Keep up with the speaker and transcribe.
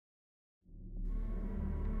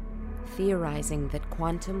Theorizing that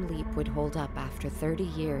Quantum Leap would hold up after 30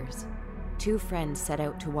 years, two friends set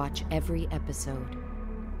out to watch every episode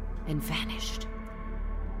and vanished.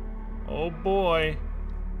 Oh boy.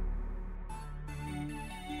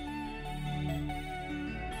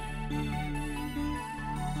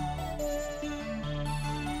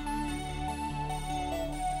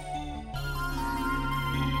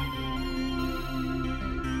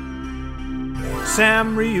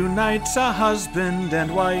 Sam reunites a husband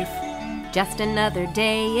and wife. Just another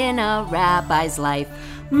day in a rabbi's life.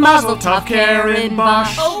 Mazel tov, Karen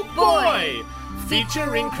Bosch. Oh boy!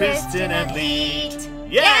 Featuring Kristen and Leet.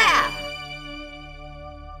 Yeah!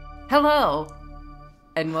 Hello,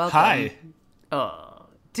 and welcome. Hi.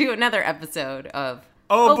 To another episode of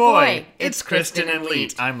Oh boy, it's Kristen and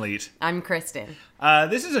Leet. I'm Leet. I'm Kristen.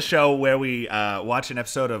 This is a show where we watch an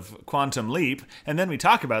episode of Quantum Leap, and then we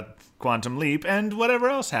talk about Quantum Leap and whatever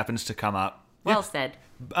else happens to come up. Well said.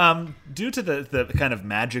 Due to the kind of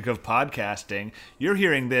magic of podcasting, you're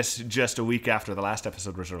hearing this just a week after the last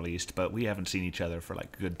episode was released, but we haven't seen each other for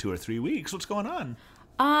like a good 2 or 3 weeks. What's going on?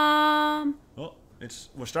 Well,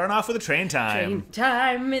 we're starting off with a train time. Train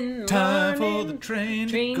time in the Time morning. for the train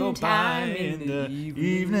to Train go by time in the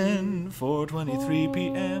evening, 4:23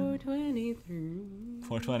 p.m. 4:23.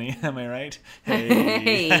 4:20, am I right? Hey,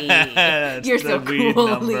 Hey, That's you're the so weed cool,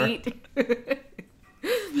 number. Leet.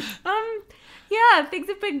 Yeah, things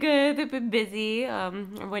have been good. They've been busy. I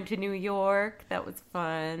went to New York. That was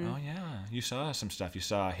fun. Oh yeah, you saw some stuff. You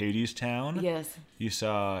saw Hades Town. Yes, You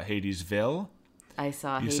saw Hadesville. I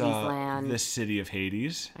saw You Hades saw Land. the city of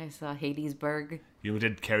Hades. I saw Hadesburg. You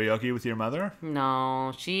did karaoke with your mother?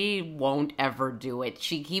 No, she won't ever do it.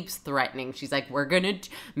 She keeps threatening. She's like,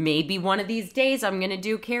 maybe one of these days I'm gonna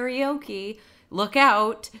do karaoke. Look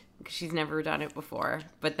out. She's never done it before.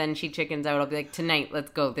 But then she chickens out. I'll be like, tonight,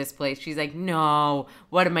 let's go this place. She's like, no.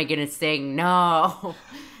 What am I gonna sing? No.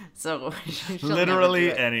 So she'll Literally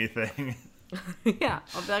never do anything. it. Yeah.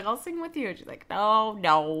 I'll be like, I'll sing with you. She's like,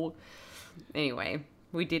 no. Anyway,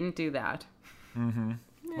 we didn't do that.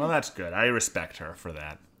 Well, that's good. I respect her for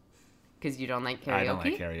that. Because you don't like karaoke? I don't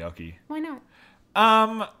like karaoke. Why not?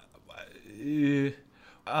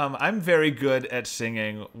 I'm very good at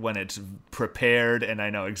singing when it's prepared and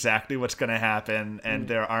I know exactly what's going to happen and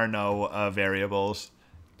there are no variables.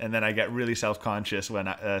 And then I get really self-conscious when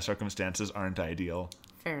circumstances aren't ideal.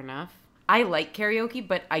 Fair enough. I like karaoke,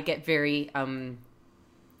 but I get very,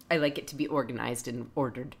 I like it to be organized and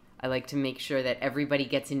ordered. I like to make sure that everybody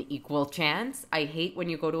gets an equal chance. I hate when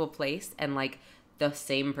you go to a place and, like, the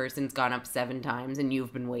same person's gone up 7 times and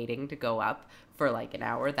you've been waiting to go up for, like, an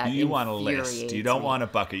hour. That You want a infuriates list. You don't me. want a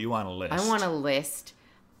bucket. You want a list. I want a list,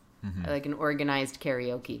 like an organized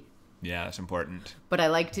karaoke. Yeah, that's important. But I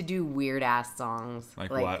like to do weird-ass songs.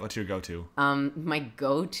 Like what? What's your go-to? My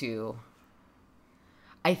go-to,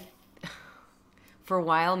 for a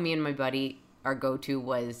while, me and my buddy, our go-to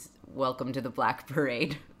was Welcome to the Black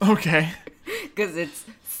Parade. Okay. Because it's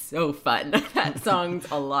so fun. That song's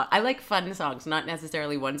a lot. I like fun songs, not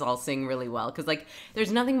necessarily ones I'll sing really well. Because, like,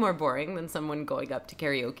 there's nothing more boring than someone going up to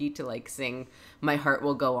karaoke to, like, sing My Heart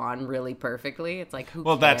Will Go On really perfectly. It's like, who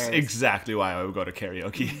Well, cares? that's exactly why I would go to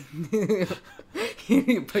karaoke.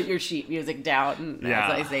 You put your sheet music down Yeah.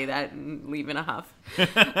 as I say that and leave in a huff.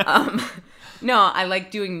 No, I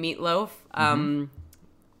like doing Meatloaf.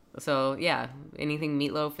 So, yeah, anything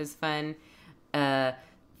Meatloaf is fun.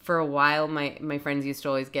 For a while, my friends used to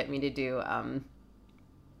always get me to do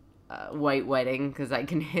White Wedding because I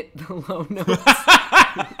can hit the low notes.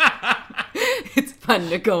 It's fun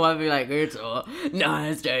to go up and be like, it's a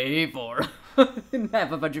nice day for... and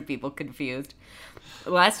have a bunch of people confused.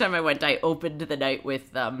 Last time I went, I opened the night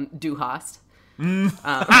with Du Hast.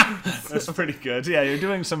 That's pretty good. Yeah, you're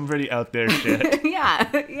doing some pretty out there shit. Yeah,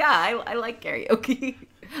 I like karaoke.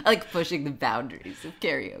 I like pushing the boundaries of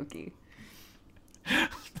karaoke.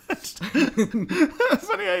 That's a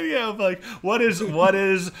funny idea of like what is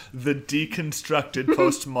the deconstructed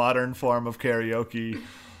postmodern form of karaoke.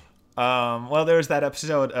 Well, there's that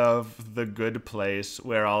episode of The Good Place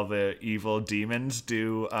where all the evil demons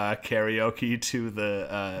do karaoke to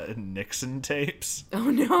the Nixon tapes. Oh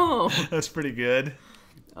no! That's pretty good.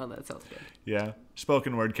 Oh, that sounds good. Yeah,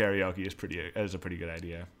 spoken word karaoke is a pretty good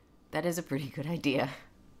idea. That is a pretty good idea.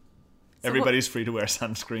 So Everybody's free to wear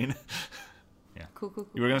sunscreen. Yeah. Cool.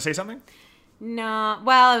 You were gonna say something? No.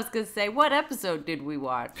 Well, I was going to say, what episode did we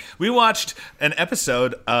watch? We watched an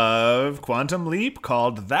episode of Quantum Leap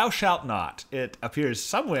called Thou Shalt Not. It appears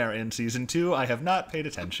somewhere in season 2. I have not paid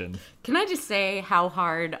attention. Can I just say how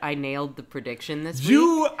hard I nailed the prediction this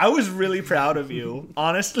week? I was really proud of you,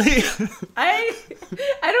 honestly. I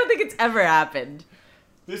don't think it's ever happened.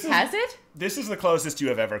 Has it? This is the closest you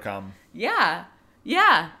have ever come. Yeah.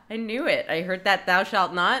 Yeah, I knew it. I heard that thou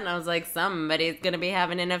shalt not, and I was like, somebody's going to be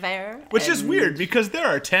having an affair. Which is weird, because there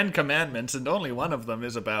are 10 commandments, and only one of them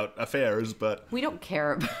is about affairs, but... We don't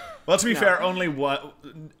care about... Well, to be fair, only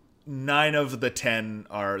 9 of the 10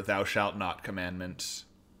 are thou shalt not commandments.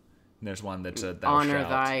 And there's one that's a thou Honor shalt.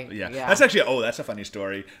 thy... Yeah. Yeah. That's actually... that's a funny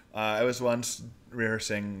story. I was once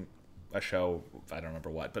rehearsing a show, I don't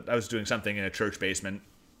remember what, but I was doing something in a church basement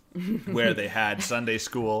where they had Sunday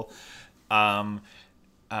school... and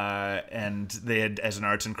they had, as an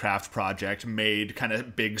arts and craft project, made kind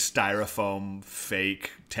of big styrofoam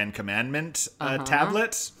fake 10 Commandment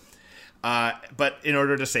tablets. But in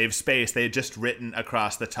order to save space, they had just written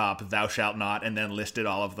across the top, thou shalt not, and then listed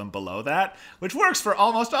all of them below that, which works for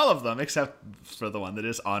almost all of them, except for the one that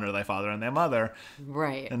is honor thy father and thy mother.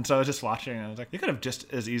 Right. And so I was just watching, and I was like, you could have just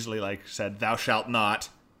as easily said, thou shalt not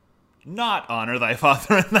honor thy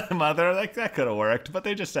father and thy mother. Like, that could have worked, but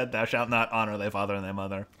they just said thou shalt not honor thy father and thy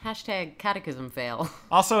mother. Hashtag catechism fail.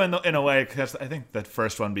 Also, in a way, because I think the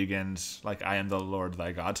first one begins like, I am the Lord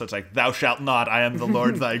thy God. So it's like, thou shalt not, I am the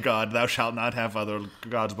Lord thy God. Thou shalt not have other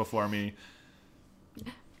gods before me.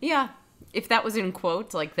 Yeah. If that was in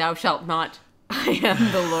quotes, like, thou shalt not, I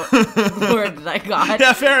am the Lord thy God.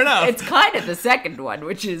 Yeah, fair enough. It's kind of the second one,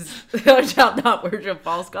 which is, thou shalt not worship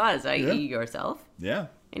false gods, i.e. yourself. Yeah.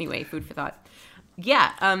 Anyway, food for thought.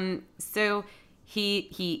 Yeah. So he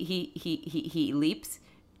leaps,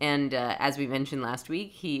 and as we mentioned last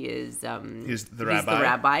week, he is he's the rabbi. He's the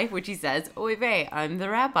rabbi, which he says, "Oy vey, I'm the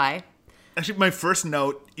rabbi." Actually, my first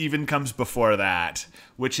note even comes before that,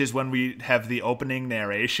 which is when we have the opening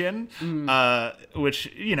narration, which,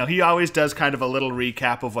 he always does kind of a little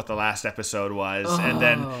recap of what the last episode was, and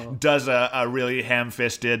then does a really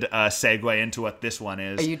ham-fisted segue into what this one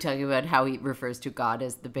is. Are you talking about how he refers to God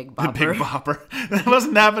as the Big Bopper? The Big Bopper. That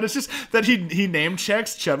wasn't that, but it's just that he name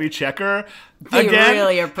checks Chubby Checker They again.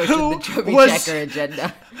 really are pushing the Chubby Checker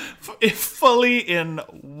agenda. Fully in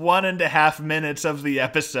 1.5 minutes of the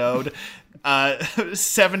episode,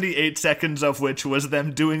 78 seconds of which was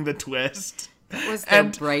them doing the twist. That was their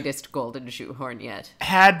brightest golden shoehorn yet.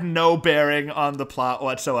 Had no bearing on the plot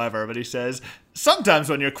whatsoever, but he says, sometimes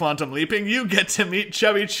when you're quantum leaping, you get to meet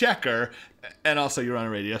Chubby Checker. And also you're on a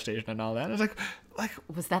radio station and all that. It's like...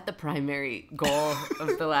 Was that the primary goal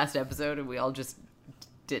of the last episode and we all just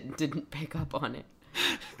didn't pick up on it?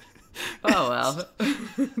 Oh, well.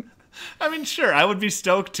 I mean, sure, I would be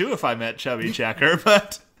stoked too if I met Chubby Checker,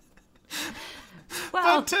 but...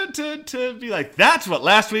 Well, but to be like, that's what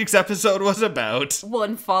last week's episode was about. Well,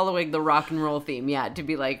 and following the rock and roll theme, yeah, to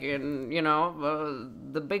be like,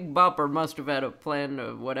 the Big Bopper must have had a plan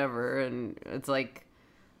of whatever, and it's like,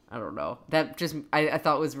 I don't know. That just, I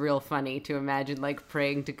thought was real funny to imagine, like,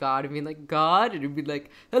 praying to God and being like, God, and it'd be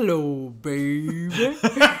like, hello, baby.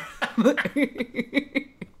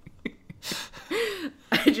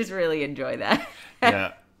 I just really enjoy that.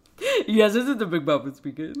 Yeah. Yes, this is the Big Bopper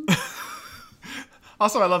speaking.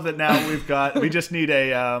 Also, I love that now we just need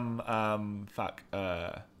a,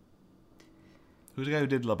 who's the guy who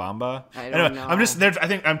did La Bamba? I don't know. I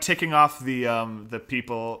think I'm ticking off the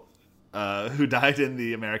people who died in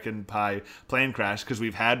the American Pie plane crash, because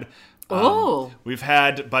we've had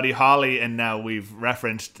Buddy Holly, and now we've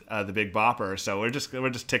referenced the Big Bopper, so we're just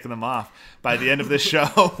ticking them off. By the end of this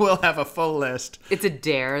show, we'll have a full list. It's a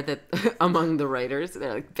dare that among the writers,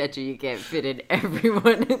 they're like, bet you can't fit in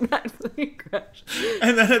everyone in that plane crash.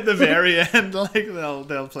 And then at the very end, like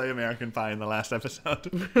they'll play American Pie in the last episode.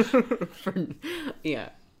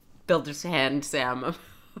 They'll just hand Sam a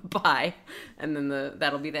pie, and then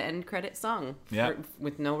that'll be the end credit song.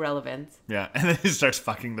 With no relevance. Yeah, and then he starts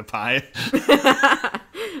fucking the pie.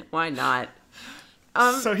 Why not?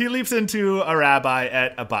 So he leaps into a rabbi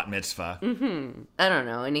at a bat mitzvah. Mm-hmm. I don't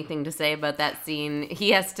know anything to say about that scene.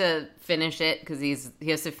 He has to finish it because he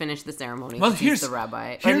has to finish the ceremony. Well, he's the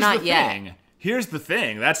rabbi, or not yet. Thing. Here's the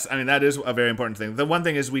thing. That is a very important thing. The one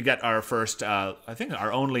thing is we get our first, I think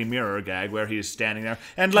our only mirror gag where he's standing there,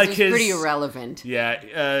 and like his pretty irrelevant. Yeah,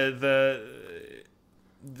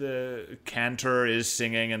 the cantor is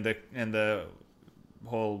singing, and the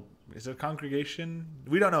whole. Is it a congregation?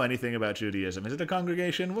 We don't know anything about Judaism. Is it a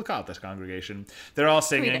congregation? We'll call it this congregation. They're all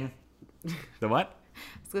singing. The what? I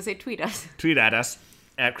was going to say tweet us. Tweet at us,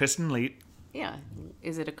 at Kristen Leet. Yeah.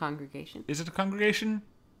 Is it a congregation? Is it a congregation?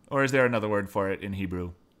 Or is there another word for it in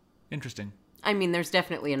Hebrew? Interesting. I mean, there's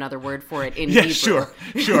definitely another word for it in Hebrew.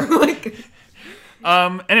 Yeah, sure.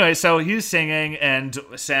 Anyway, so he's singing, and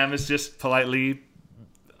Sam is just politely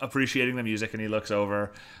appreciating the music, and he looks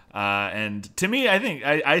over. And to me, I think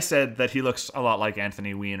I said that he looks a lot like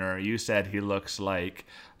Anthony Weiner. You said he looks like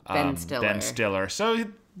Ben Stiller. Ben Stiller. So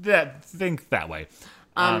think that way.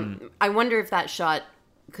 I wonder if that shot,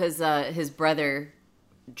 because his brother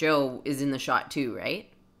Joe is in the shot too,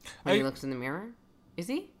 right? When he looks in the mirror, is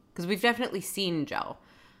he? Because we've definitely seen Joe.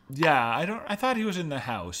 Yeah, I thought he was in the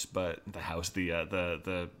house, but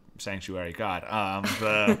the sanctuary. God,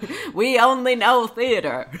 We only know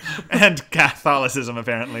theater. And Catholicism,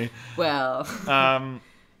 apparently. Well,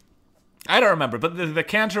 I don't remember, but the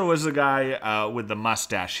cantor was the guy with the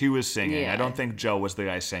mustache. He was singing. Yeah. I don't think Joe was the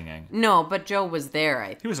guy singing. no, but Joe was there, I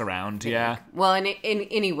think. He was around, yeah. Well, and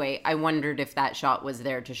anyway, I wondered if that shot was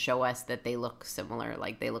there to show us that they look similar,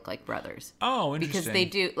 like they look like brothers. Oh, interesting. Because they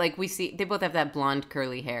do, like we see, they both have that blonde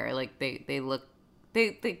curly hair. Like they look,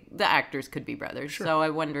 the actors could be brothers. Sure. So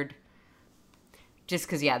I wondered, just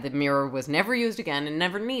because, yeah, the mirror was never used again and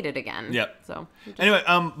never needed again. Yep. So Anyway,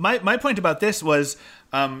 my point about this was,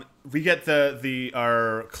 we get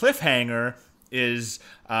our cliffhanger is,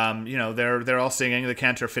 they're all singing. The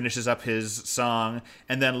cantor finishes up his song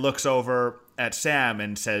and then looks over at Sam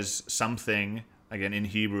and says something, again in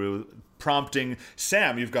Hebrew, prompting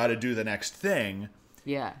Sam, you've got to do the next thing.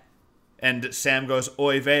 yeah. And Sam goes,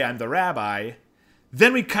 oy vey, I'm the rabbi.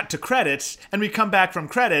 Then we cut to credits, and we come back from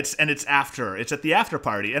credits, and it's at the after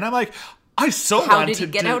party. And I'm like, How did he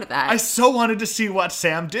get out of that? I so wanted to see what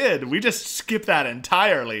Sam did. We just skipped that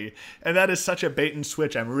entirely. And that is such a bait and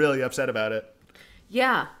switch. I'm really upset about it.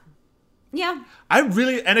 Yeah. Yeah.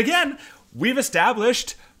 And again, we've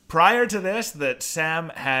established prior to this that Sam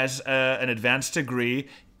has an advanced degree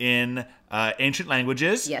in ancient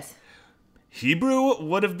languages. Yes. Hebrew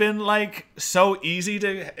would have been so easy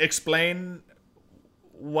to explain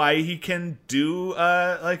why he can do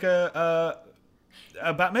a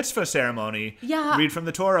bat mitzvah ceremony. Yeah. Read from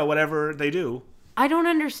the Torah, whatever they do. I don't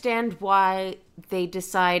understand why they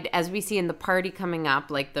decide, as we see in the party coming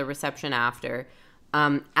up, like the reception after,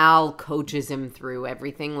 Al coaches him through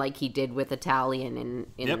everything like he did with Italian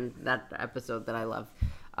in that episode that I love.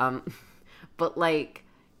 But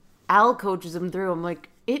Al coaches him through. I'm like,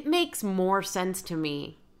 it makes more sense to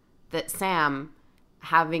me that Sam,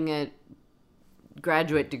 having a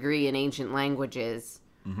graduate degree in ancient languages,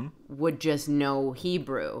 would just know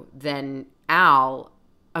Hebrew than Al,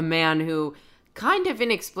 a man who kind of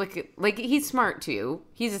inexplicably, he's smart too.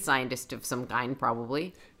 He's a scientist of some kind,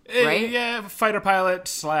 probably. Right? Yeah, fighter pilot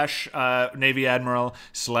 / Navy admiral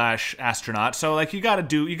 / astronaut. So you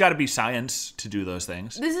gotta be science to do those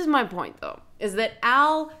things. This is my point, though, is that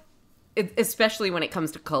Al, especially when it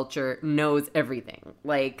comes to culture, knows everything.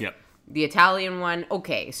 Yep. The Italian one,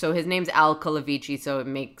 okay, so his name's Al Calavici, so it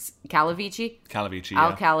makes... Calavici? Calavici, Al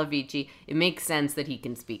yeah. Calavici. It makes sense that he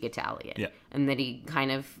can speak Italian. Yeah. And that he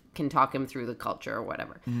kind of can talk him through the culture or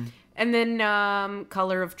whatever. Mm-hmm. And then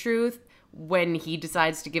Color of Truth, when he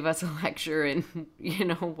decides to give us a lecture in,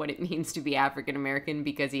 what it means to be African-American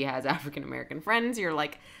because he has African-American friends, you're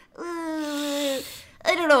like, I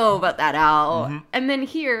don't know about that, Al. Mm-hmm. And then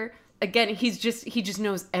here... Again, he just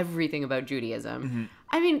knows everything about Judaism. Mm-hmm.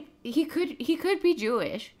 I mean, he could be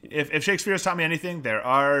Jewish. If Shakespeare has taught me anything, there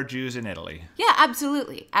are Jews in Italy. Yeah,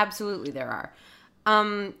 absolutely. Absolutely there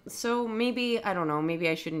are. So maybe, I don't know, maybe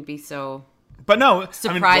I shouldn't be so But no,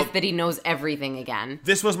 surprised that he knows everything again.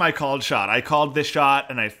 This was my called shot. I called this shot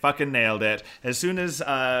and I fucking nailed it. As soon as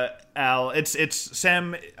Al, it's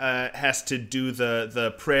Sam has to do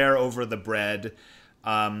the prayer over the bread,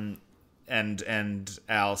 and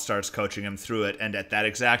Al starts coaching him through it. And at that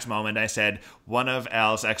exact moment, I said one of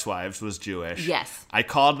Al's ex-wives was Jewish. Yes. I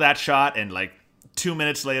called that shot, and 2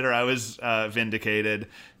 minutes later, I was vindicated.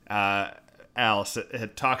 Al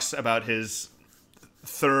talks about his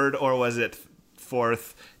third, or was it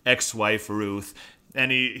fourth, ex-wife, Ruth.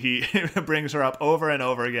 And he brings her up over and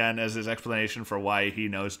over again as his explanation for why he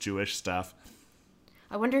knows Jewish stuff.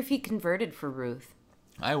 I wonder if he converted for Ruth.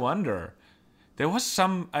 I wonder. There was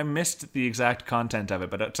I missed the exact content of it,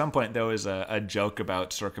 but at some point there was a joke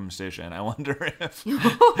about circumcision. I wonder if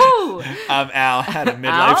Al had a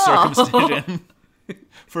midlife circumcision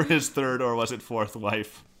for his third, or was it fourth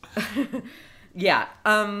wife? Yeah.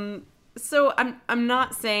 So I'm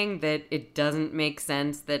not saying that it doesn't make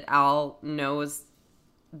sense that Al knows,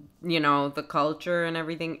 the culture and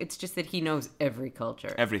everything. It's just that he knows every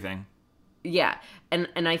culture. Everything. Yeah, and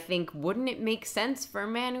I think, wouldn't it make sense for a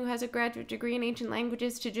man who has a graduate degree in ancient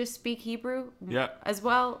languages to just speak Hebrew as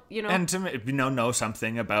well, And to know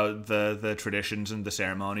something about the traditions and the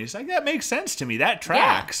ceremonies. That makes sense to me. That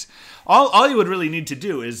tracks. Yeah. All you would really need to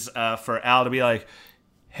do is for Al to be like,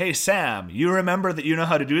 hey, Sam, you remember that you know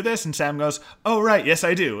how to do this? And Sam goes, oh, right, yes,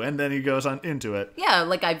 I do. And then he goes on into it. Yeah,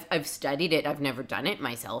 like I've studied it. I've never done it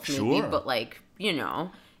myself, maybe, Sure. but like, you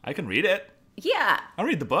know. I can read it. Yeah. I'll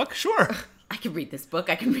read the book, sure. I can read this book.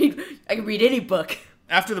 I can read any book.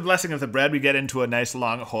 After the blessing of the bread, we get into a nice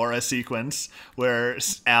long hora sequence where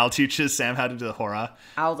Al teaches Sam how to do the hora.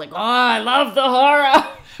 I was like, oh, I love the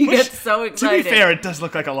horror. He gets so excited. To be fair, it does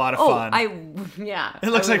look like a lot of fun. Yeah. It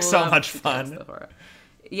looks I like so love much to fun. dance the horror.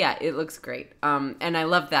 Yeah, it looks great. And I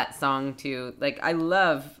love that song too. Like, I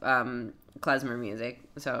love klezmer music.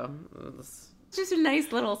 So it's just a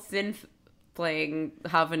nice little synth playing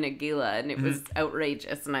Hava Nagila, and it was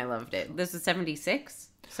outrageous, and I loved it. This is 76?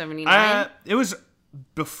 79? It was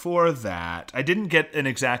before that. I didn't get an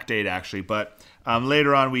exact date, actually, but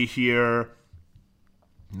later on we hear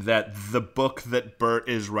that the book that Bert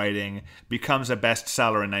is writing becomes a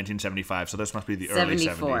bestseller in 1975, so this must be the early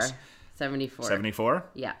 70s. 74. 74?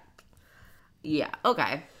 Yeah. Yeah,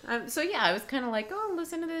 okay. So yeah, I was kind of like, oh,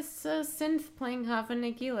 listen to this synth playing Hava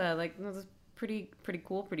Nagila. Like, this is pretty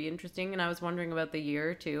cool, pretty interesting, and I was wondering about the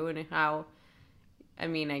year, too, and how, I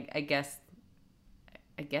mean, I guess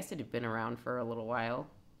it had been around for a little while.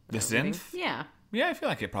 The synth? Yeah. Yeah, I feel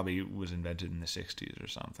like it probably was invented in the 60s or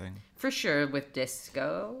something. For sure, with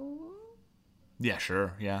disco. Yeah,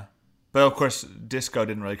 sure, yeah. But of course, disco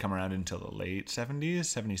didn't really come around until the late 70s,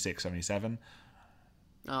 76, 77.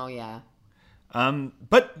 Oh, yeah.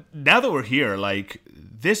 But now that we're here, like,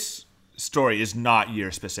 this story is not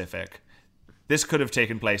year specific. This could have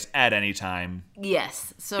taken place at any time.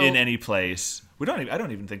 Yes. So in any place. I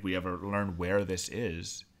don't even think we ever learned where this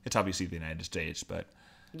is. It's obviously the United States, but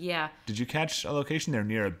yeah. Did you catch a location there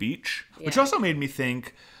near a beach? Yeah. Which also made me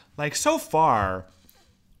think, like, so far,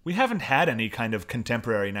 we haven't had any kind of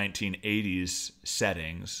contemporary 1980s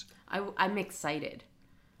settings. I'm excited.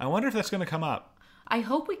 I wonder if that's going to come up. I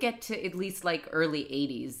hope we get to at least, like, early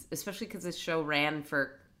 80s, especially because this show ran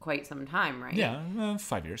for quite some time, right? Yeah,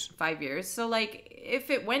 5 years. 5 years. So, like, if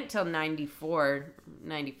it went till 94,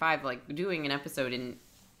 95, like, doing an episode in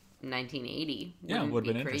 1980 would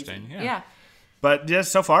have been crazy. interesting. Yeah. But yes,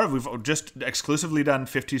 so far we've just exclusively done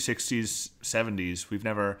 50s, 60s, 70s. We've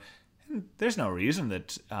never. There's no reason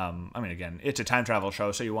that. I mean, again, it's a time travel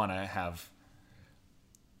show, so you want to have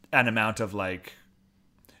an amount of like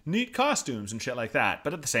neat costumes and shit like that.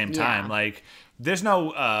 But at the same time, like, there's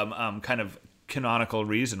no kind of canonical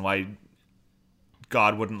reason why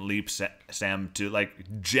God wouldn't leap Sam to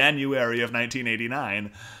like January of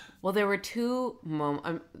 1989. Well, there were two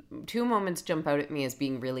moments jump out at me as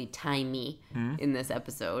being really timey in this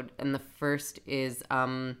episode. And the first is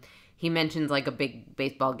he mentions like a big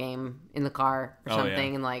baseball game in the car or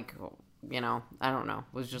something. And like, you know, I don't know.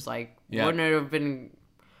 It was just like, wouldn't it have been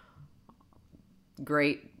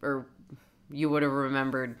great, or you would have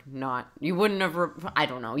remembered not. You wouldn't have, I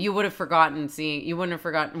don't know. You would have forgotten you wouldn't have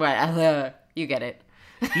forgotten. What? You get it.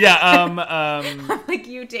 Yeah, like,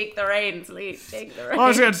 you take the reins, Lee. Take the reins. Well, I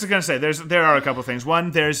was just going to say, there are a couple things.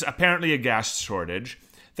 One, there's apparently a gas shortage.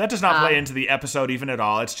 That does not play into the episode even at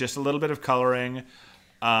all. It's just a little bit of coloring.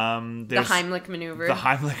 The Heimlich maneuver. The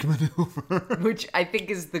Heimlich maneuver. Which I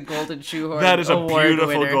think is the golden shoehorn. That is a award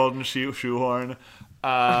beautiful winner. golden shoehorn. We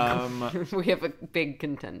have a big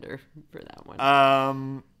contender for that one.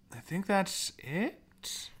 I think that's it.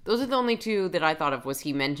 Those are the only two that I thought of. Was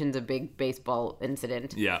he mentions a big baseball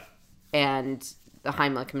incident. Yeah. And the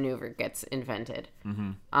Heimlich maneuver gets invented.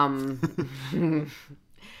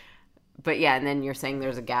 But yeah, and then you're saying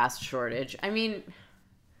there's a gas shortage. I mean,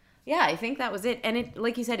 yeah, I think that was it. And it,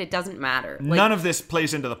 like you said, it doesn't matter. Like, none of this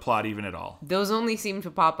plays into the plot even at all. Those only seem to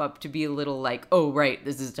pop up to be a little like, oh, right,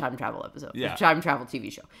 this is a time travel episode. Yeah. A time travel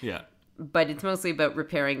TV show. Yeah. But it's mostly about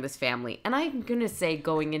repairing this family. And I'm going to say,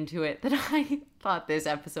 going into it, that I thought this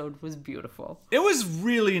episode was beautiful. It was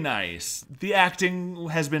really nice. The acting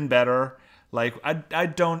has been better. Like, you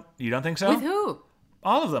don't think so? With who?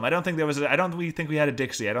 All of them. I don't think we had a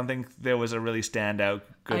Dixie. I don't think there was a really standout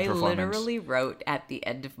good performance. I literally wrote at the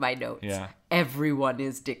end of my notes, yeah, everyone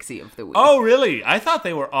is Dixie of the week. Oh, really? I thought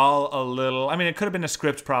they were all a little, I mean, it could have been a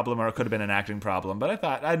script problem or it could have been an acting problem, but I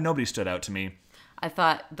thought nobody stood out to me. I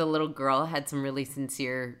thought the little girl had some really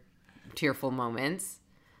sincere, tearful moments.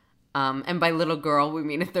 And by little girl, we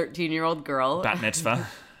mean a 13-year-old girl. Bat mitzvah.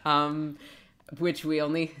 Which we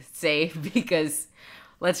only say because,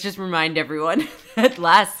 let's just remind everyone that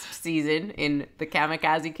last season in The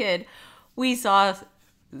Kamikaze Kid, we saw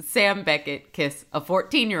Sam Beckett kiss a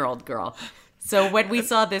 14-year-old girl. So when we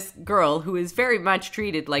saw this girl who is very much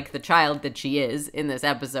treated like the child that she is in this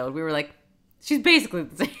episode, we were like, She's basically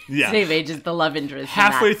the same age as the love interest.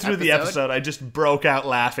 Halfway through the episode, I just broke out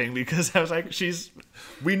laughing because I was like,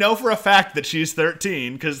 we know for a fact that she's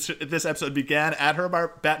 13 because this episode began at her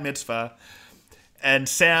bat mitzvah, and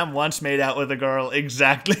Sam once made out with a girl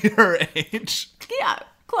exactly her age. Yeah,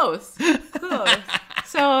 close.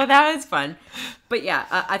 So that was fun. But yeah,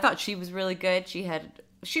 I thought she was really good.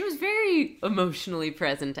 She was very emotionally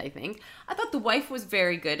present, I think. I thought the wife was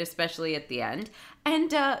very good, especially at the end.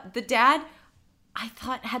 And the dad, I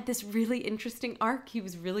thought, had this really interesting arc. He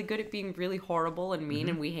was really good at being really horrible and mean,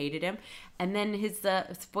 and we hated him. And then his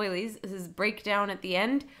spoilies, his breakdown at the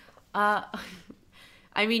end.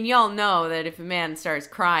 I mean, y'all know that if a man starts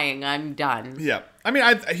crying, I'm done. Yeah, I mean,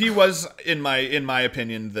 he was in my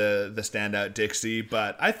opinion the standout Dixie,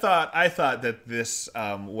 but I thought that this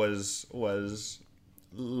was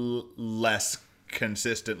less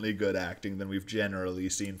consistently good acting than we've generally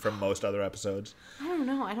seen from most other episodes. I don't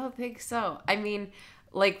know. I don't think so. I mean,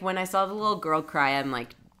 like when I saw the little girl cry, I'm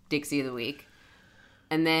like, Dixie of the week.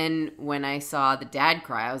 And then when I saw the dad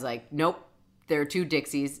cry, I was like, nope, there are 2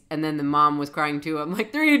 Dixies. And then the mom was crying too. I'm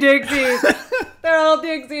like, 3 Dixies. They're all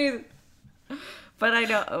Dixies. But I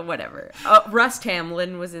know, whatever. Russ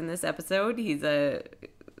Tamblyn was in this episode. He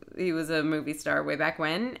was a movie star way back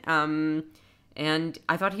when. And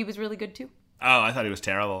I thought he was really good too. Oh, I thought he was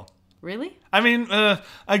terrible. Really? I mean,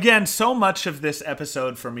 again, so much of this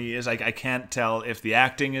episode for me is like I can't tell if the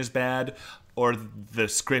acting is bad or the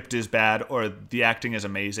script is bad or the acting is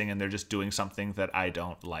amazing and they're just doing something that I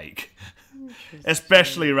don't like.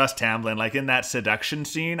 Especially Russ Tamblyn. Like in that seduction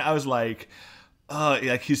scene, I was like, oh,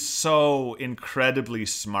 like he's so incredibly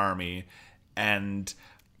smarmy. And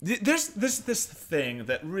there's this thing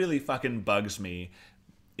that really fucking bugs me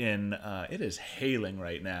in, it is hailing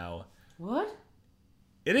right now. What?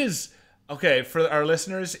 It is, okay, for our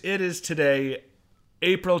listeners, it is today,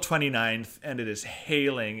 April 29th, and it is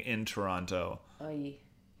hailing in Toronto. Oy.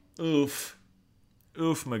 Oof.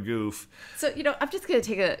 Oof magoof. So, I'm just going to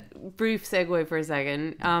take a brief segue for a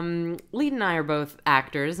second. Lead and I are both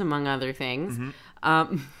actors, among other things.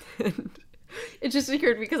 It just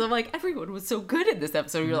occurred because I'm like, everyone was so good in this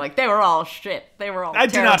episode. You're like, they were all shit. They were all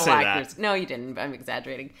terrible did not say actors. that. No, you didn't. I'm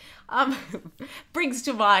exaggerating. Brings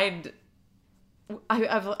to mind...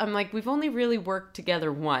 I'm like, we've only really worked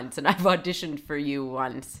together once, and I've auditioned for you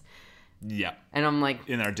once. Yeah. And I'm like,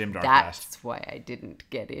 in our dim dark that's past. why I didn't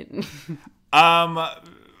get in.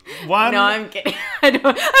 One. No, I'm kidding. I don't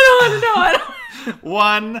want to know.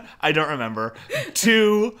 One, I don't remember.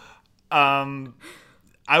 2,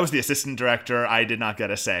 I was the assistant director. I did not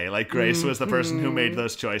get a say. Like Grace was the person who made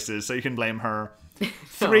those choices, so you can blame her.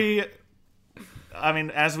 3, I mean,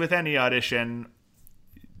 as with any audition,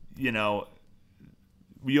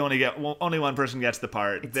 only one person gets the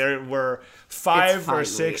part. There were 5 or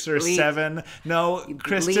 6 or 7. No,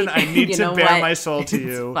 Kristen, I need to bare my soul to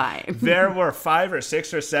you. It's fine. There were 5 or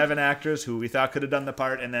 6 or 7 actors who we thought could have done the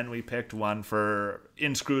part, and then we picked one for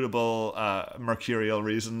inscrutable mercurial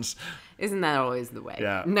reasons. Isn't that always the way?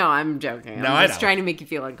 Yeah. No, I'm joking. I'm just trying to make you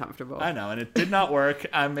feel uncomfortable. I know, and it did not work.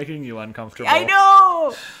 I'm making you uncomfortable. I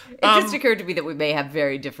know! It just occurred to me that we may have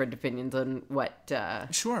very different opinions on what...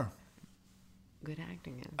 Sure. Good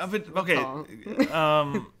acting is. But, okay.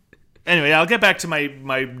 Anyway, I'll get back to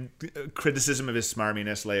my criticism of his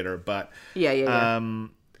smarminess later. But yeah.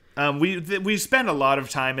 We spend a lot of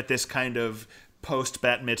time at this kind of post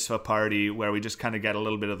bat mitzvah party where we just kind of get a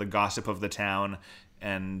little bit of the gossip of the town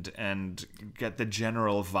and get the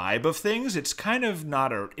general vibe of things. It's kind of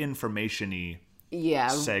not an information-y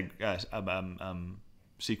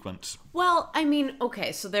sequence. Well, I mean,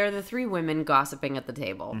 okay, so there are the 3 women gossiping at the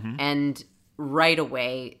table, and right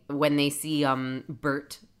away, when they see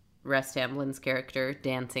Bert, Russ Tamblyn's character,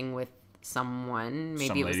 dancing with someone,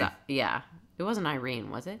 maybe it was it wasn't Irene,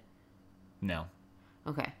 was it? No.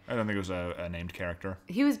 Okay. I don't think it was a named character.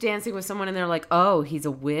 He was dancing with someone and they're like, oh, he's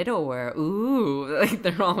a widower. Ooh. Like,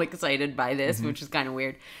 they're all excited by this, which is kind of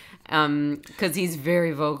weird. Because he's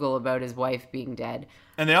very vocal about his wife being dead.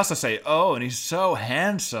 And they also say, oh, and he's so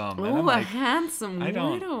handsome. Oh, a handsome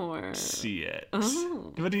widower. I don't see it.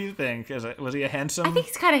 Oh. What do you think? Was he a handsome? I think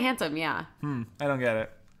he's kind of handsome, yeah. I don't get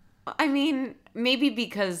it. I mean, maybe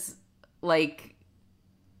because, like,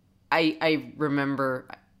 I remember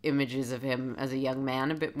images of him as a young man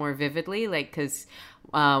a bit more vividly, like, because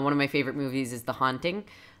one of my favorite movies is The Haunting,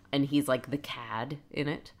 and he's like the cad in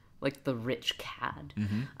it, like the rich cad,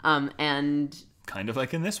 and kind of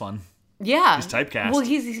like in this one. Yeah, he's typecast. Well,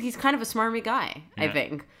 he's kind of a smarmy guy, I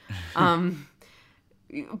think.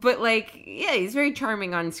 But, like, yeah, he's very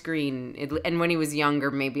charming on screen. And when he was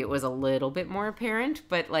younger, maybe it was a little bit more apparent.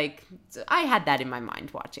 But, like, I had that in my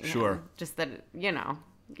mind watching Sure. him. Just that, you know,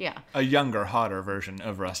 yeah. A younger, hotter version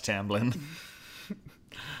of Russ Tamblyn.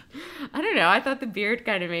 I don't know. I thought the beard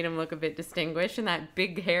kind of made him look a bit distinguished. And that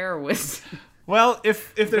big hair was Well,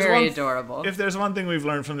 if there's very one adorable. if there's one thing we've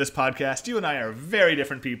learned from this podcast, you and I are very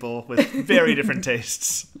different people with very different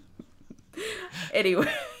tastes.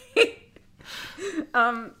 Anyway.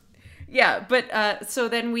 Yeah, but so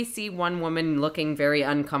then we see one woman looking very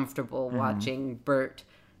uncomfortable watching Bert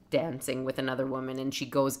dancing with another woman, and she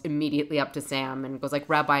goes immediately up to Sam and goes like,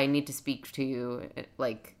 Rabbi, I need to speak to you.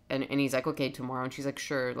 Like, and he's like, okay, tomorrow. And she's like,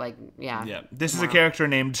 sure, like, yeah. Yeah, this tomorrow. is a character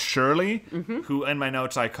named Shirley, who in my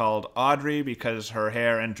notes I called Audrey because her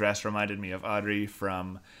hair and dress reminded me of Audrey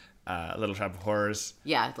from Little Shop of Horrors.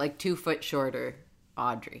 Yeah, like 2 foot shorter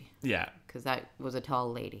Audrey, Yeah. because that was a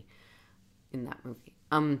tall lady in that movie.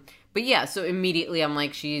 But yeah, so immediately I'm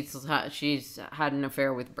like, she's had an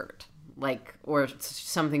affair with Bert, like, or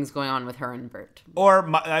something's going on with her and Bert. Or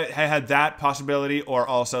I had that possibility, or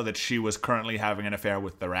also that she was currently having an affair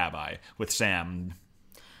with the rabbi, with Sam.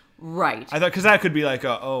 Right. I thought, because that could be like,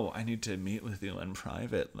 oh, I need to meet with you in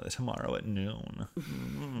private tomorrow at noon.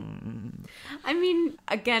 I mean,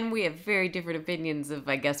 again, we have very different opinions of,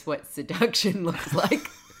 I guess, what seduction looks like.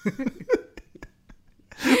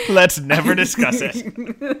 Let's never discuss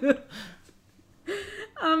it.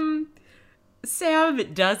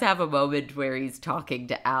 Sam does have a moment where he's talking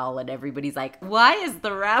to Al, and everybody's like, why is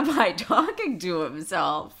the rabbi talking to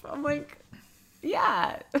himself? I'm like,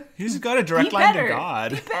 yeah. He's got a direct line to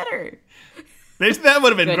God. Be better. That would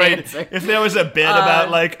have been Good great answer. if there was a bit about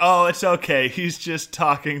like, oh, it's okay. He's just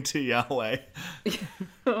talking to Yahweh.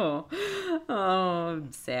 Oh,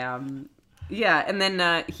 Sam. Yeah, and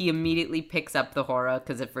then he immediately picks up the hora,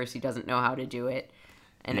 because at first he doesn't know how to do it.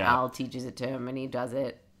 And Yeah. Al teaches it to him, and he does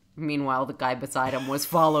it. Meanwhile, the guy beside him was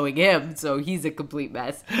following him, so he's a complete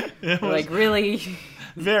mess. Like, really?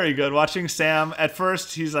 Very good. Watching Sam, at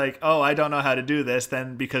first he's like, oh, I don't know how to do this.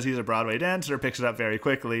 Then because he's a Broadway dancer, picks it up very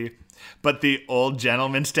quickly. But the old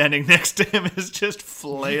gentleman standing next to him is just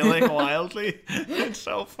flailing wildly. It's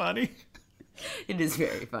so funny. It is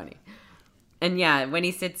very funny. And yeah, when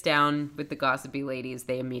he sits down with the gossipy ladies,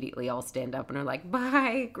 they immediately all stand up and are like,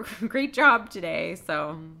 bye, great job today.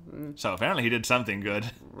 So, So apparently he did something good.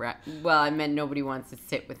 well, I meant nobody wants to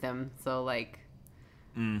sit with him. So, like,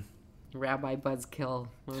 Rabbi Buzzkill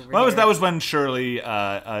over Well, here. that was when Shirley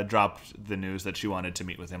dropped the news that she wanted to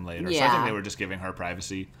meet with him later. So I think Yeah. they were just giving her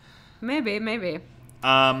privacy. Maybe.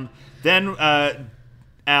 Then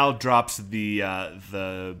Al drops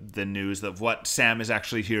the news of what Sam is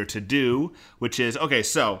actually here to do, which is, okay,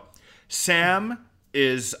 so Sam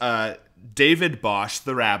is David Bosch,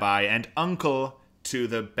 the rabbi, and uncle to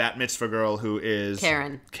the bat mitzvah girl who is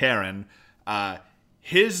Karen.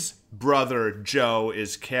 His brother Joe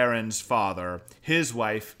is Karen's father. His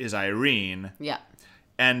wife is Irene. Yeah.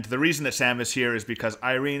 And the reason that Sam is here is because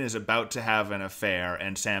Irene is about to have an affair,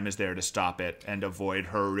 and Sam is there to stop it and avoid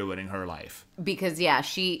her ruining her life. Because, yeah,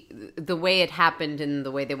 the way it happened and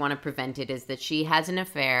the way they want to prevent it is that she has an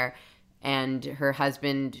affair and her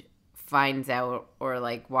husband finds out or,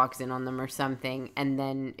 like, walks in on them or something, and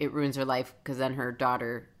then it ruins her life because then her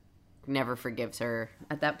daughter never forgives her.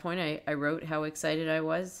 At that point, I wrote how excited I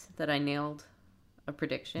was that I nailed a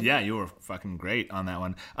prediction. Yeah, you were fucking great on that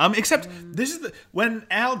one. Except this is when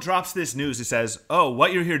Al drops this news, he says, "Oh,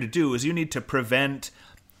 what you're here to do is you need to prevent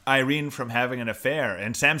Irene from having an affair."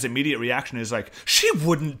 And Sam's immediate reaction is like, "She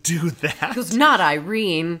wouldn't do that." It was not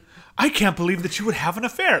Irene. I can't believe that you would have an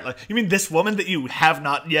affair. Like, you mean this woman that you have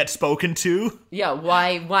not yet spoken to? Yeah,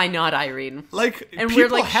 why not Irene? Like, And people we're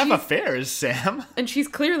like, have she's- affairs, Sam. And she's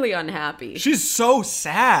clearly unhappy. She's so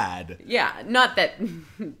sad. Yeah, not that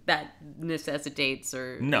that necessitates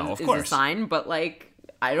or No, of is course. a sign, but, like,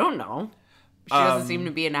 I don't know. She doesn't seem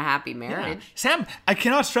to be in a happy marriage. Sam, I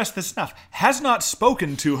cannot stress this enough, has not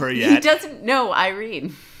spoken to her He yet. doesn't know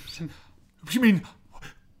Irene. You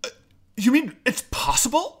mean it's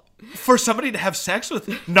possible for somebody to have sex with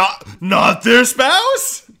not their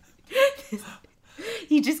spouse?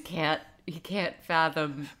 He just can't. He can't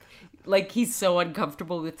fathom. Like, he's so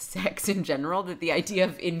uncomfortable with sex in general that the idea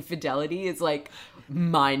of infidelity is, like,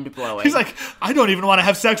 mind-blowing. He's like, I don't even want to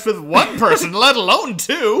have sex with one person, let alone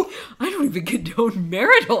two. I don't even condone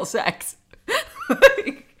marital sex.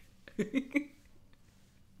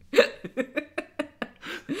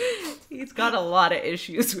 He's got a lot of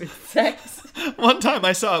issues with sex. One time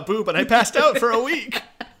I saw a boob and I passed out for a week.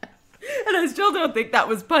 And I still don't think that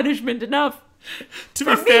was punishment enough To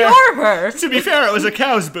for be me fair, or her. to be fair, it was a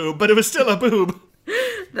cow's boob, but it was still a boob.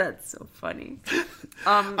 That's so funny.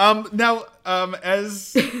 Now,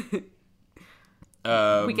 as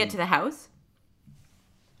We get to the house.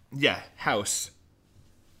 yeah, house.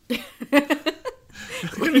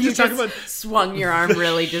 When you just swung your arm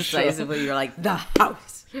really decisively. You're like, the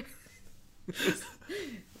house.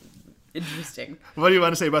 Interesting. What do you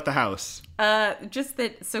want to say about the house? Just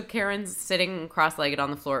that, so Karen's sitting cross-legged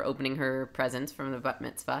on the floor opening her presents from the bat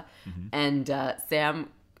mitzvah, and Sam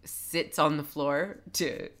sits on the floor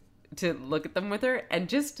to look at them with her, and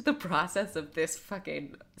just the process of this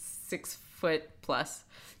fucking 6-foot plus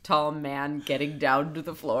tall man getting down to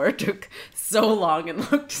the floor took so long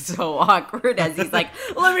and looked so awkward as he's like,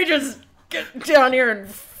 let me just get down here and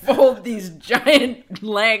fold these giant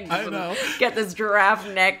legs and get this giraffe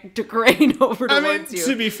neck to crane over towards you.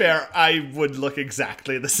 To be fair, I would look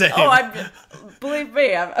exactly the same. Believe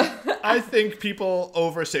me. I think people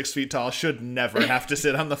over 6 feet tall should never have to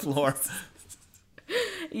sit on the floor.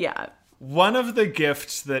 Yeah. One of the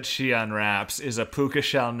gifts that she unwraps is a puka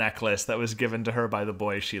shell necklace that was given to her by the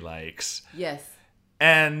boy she likes. Yes.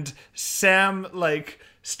 And Sam,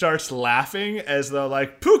 starts laughing as though,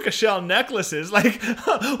 puka shell necklaces? What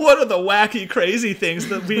are the wacky, crazy things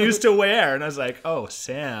that we used to wear? And I was like, oh,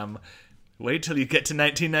 Sam, wait till you get to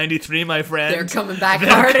 1993, my friend. They're coming back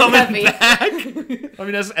hard and heavy. Back. I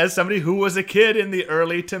mean, as somebody who was a kid in the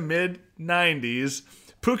early to mid-90s,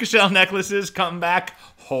 puka shell necklaces come back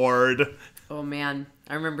hard. Oh, man.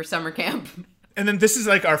 I remember summer camp. And then this is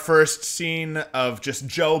our first scene of just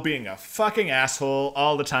Joe being a fucking asshole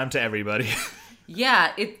all the time to everybody.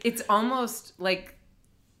 Yeah, it's almost like,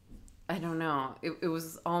 I don't know. It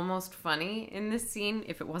was almost funny in this scene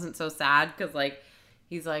if it wasn't so sad, because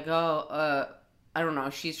he's like, I don't know,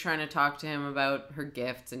 she's trying to talk to him about her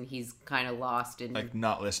gifts, and he's kind of lost in...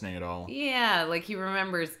 not listening at all. Yeah, he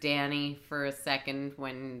remembers Danny for a second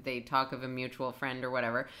when they talk of a mutual friend or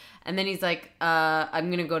whatever. And then he's like, I'm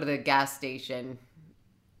going to go to the gas station.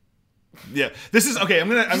 Yeah, this is... Okay,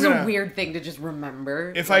 This is a weird thing to just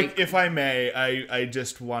remember. If I may, I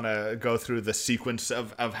just want to go through the sequence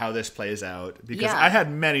of how this plays out, because I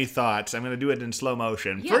had many thoughts. I'm going to do it in slow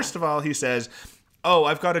motion. Yeah. First of all, he says... Oh,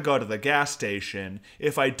 I've got to go to the gas station.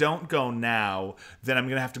 If I don't go now, then I'm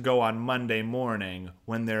going to have to go on Monday morning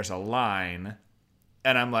when there's a line.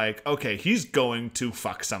 And I'm like, okay, he's going to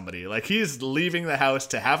fuck somebody. He's leaving the house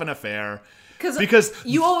to have an affair. Because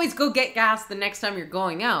you always go get gas the next time you're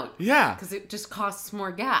going out. Yeah. Because it just costs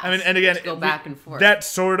more gas. I mean, and again, to go back and forth. That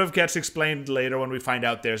sort of gets explained later when we find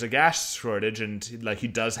out there's a gas shortage, and he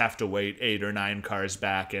does have to wait 8 or 9 cars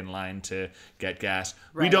back in line to get gas.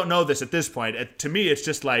 Right. We don't know this at this point. To me, it's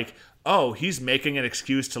just oh, he's making an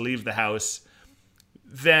excuse to leave the house.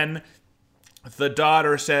 Then the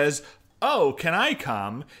daughter says, oh, can I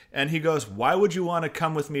come? And he goes, why would you want to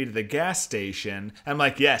come with me to the gas station? I'm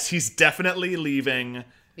like, yes, he's definitely leaving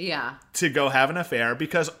to go have an affair,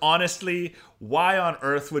 because honestly, why on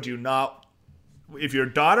earth would you not... If your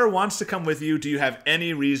daughter wants to come with you, do you have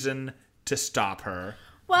any reason to stop her?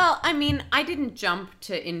 Well, I mean, I didn't jump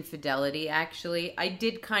to infidelity, actually. I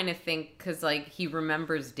did kind of think, because, he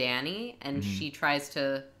remembers Danny, and she tries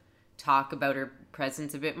to talk about her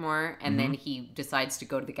presence a bit more, and then he decides to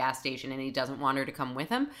go to the gas station, and he doesn't want her to come with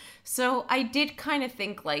him. So I did kind of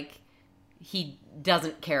think he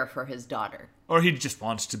doesn't care for his daughter, or he just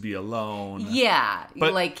wants to be alone. Yeah,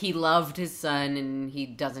 but he loved his son, and he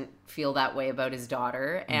doesn't feel that way about his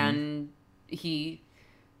daughter, and he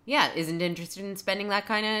isn't interested in spending that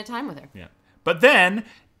kind of time with her. Yeah, but then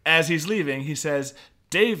as he's leaving, he says,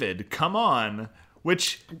 David, come on.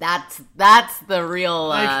 Which that's the real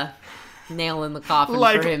nail in the coffin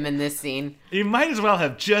for him in this scene. He might as well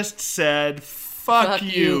have just said, fuck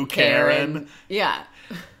you, Karen. Yeah.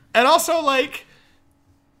 And also,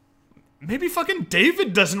 maybe fucking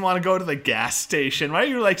David doesn't want to go to the gas station, right?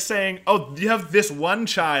 You're saying, oh, you have this one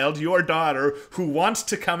child, your daughter, who wants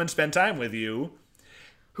to come and spend time with you.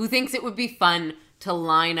 Who thinks it would be fun to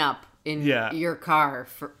line up in your car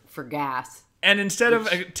for gas. And instead of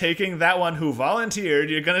taking that one who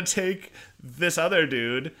volunteered, you're going to take this other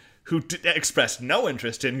dude who expressed no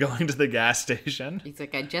interest in going to the gas station. He's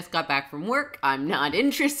like, I just got back from work. I'm not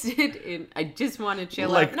interested in... I just want to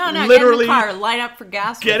chill out. No, literally, get in the car, line up for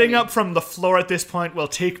gas. Getting up from the floor at this point will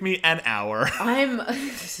take me an hour. I'm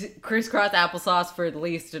crisscross applesauce for at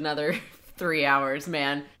least another 3 hours,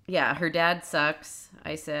 man. Yeah, her dad sucks,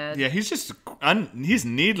 I said. Yeah, he's just he's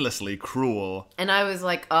needlessly cruel. And I was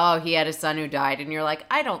like, oh, he had a son who died. And you're like,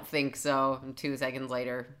 I don't think so. And 2 seconds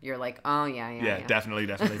later, you're like, oh, yeah. Definitely.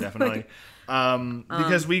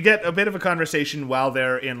 Because we get a bit of a conversation while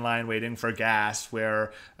they're in line waiting for gas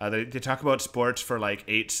where they talk about sports for like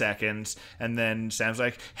 8 seconds. And then Sam's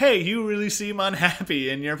like, hey, you really seem unhappy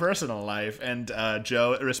in your personal life. And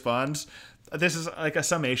Joe responds, this is like a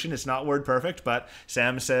summation. It's not word perfect, but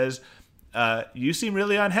Sam says, you seem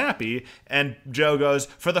really unhappy. And Joe goes,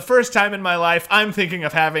 for the first time in my life, I'm thinking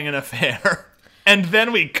of having an affair. And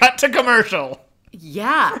then we cut to commercial.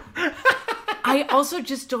 Yeah. I also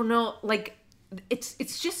just don't know, like,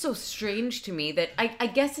 it's just so strange to me that I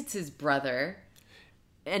guess it's his brother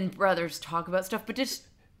and brothers talk about stuff, but just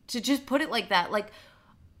to just put it like that, like,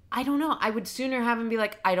 I don't know. I would sooner have him be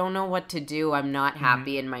like, I don't know what to do. I'm not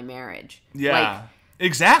happy in my marriage. Yeah, like,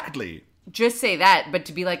 exactly. Just say that, but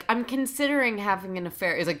to be like, I'm considering having an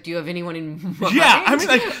affair is like, do you have anyone in mind? Yeah, I mean,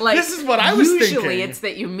 like this is what I was thinking. Usually it's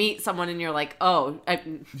that you meet someone and you're like, oh,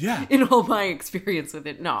 yeah. In all my experience with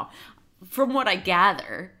it, no. From what I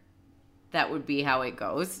gather, that would be how it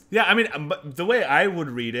goes. Yeah, I mean, but the way I would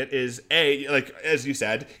read it is, like, as you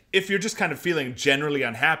said, if you're just kind of feeling generally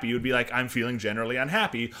unhappy, you'd be like, I'm feeling generally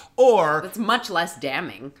unhappy. Or... That's much less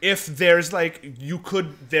damning. If there's, like,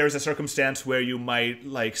 there's a circumstance where you might,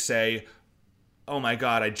 like, say, oh my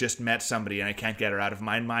God, I just met somebody and I can't get her out of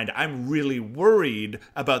my mind. I'm really worried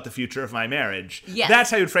about the future of my marriage. Yes.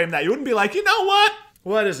 That's how you'd frame that. You wouldn't be like, you know what?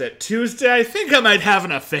 What is it? Tuesday? I think I might have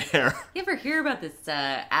an affair. You ever hear about this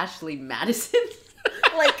Ashley Madison?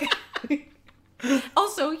 Like,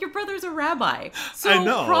 also, your brother's a rabbi. So I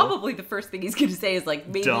know. Probably the first thing he's going to say is like,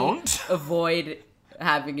 maybe don't avoid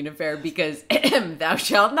having an affair because thou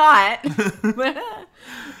shalt not.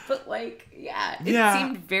 But like, it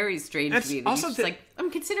seemed very strange to me. That also, he's just like, I'm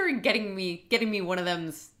considering getting me one of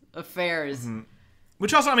them's affairs. Mm-hmm.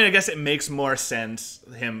 Which also, I mean, I guess it makes more sense,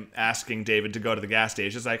 him asking David to go to the gas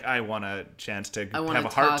station. It's like, I want a chance to have a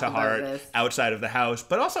heart-to-heart outside of the house.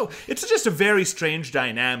 But also, it's just a very strange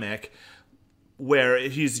dynamic where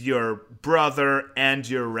he's your brother and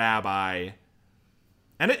your rabbi.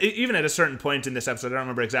 And even at a certain point in this episode, I don't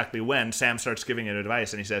remember exactly when, Sam starts giving it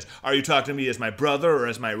advice, and he says, are you talking to me as my brother or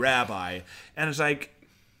as my rabbi? And it's like,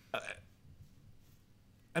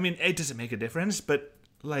 I mean, does it make a difference? But,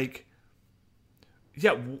 like...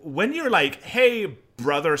 Yeah, when you're like, hey,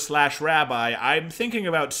 brother/rabbi, I'm thinking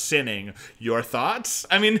about sinning. Your thoughts?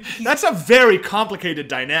 I mean, that's a very complicated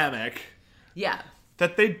dynamic. Yeah.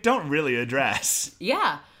 That they don't really address.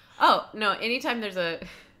 Yeah. Oh, no, anytime there's a...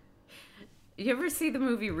 You ever see the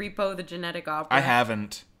movie Repo, the Genetic Opera? I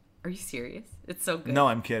haven't. Are you serious? It's so good. No,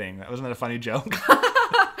 I'm kidding. Wasn't that a funny joke?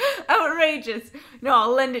 Outrageous. No,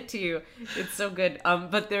 I'll lend it to you. It's so good.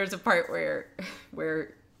 But there's a part where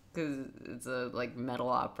because it's a like metal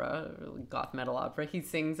opera, goth metal opera, he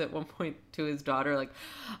sings at one point to his daughter like,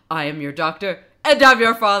 I am your doctor and I'm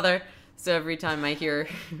your father. So every time I hear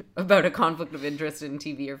about a conflict of interest in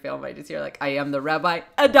TV or film, I just hear like, I am the rabbi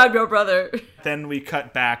and I'm your brother. Then we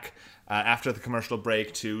cut back after the commercial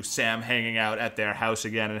break to Sam hanging out at their house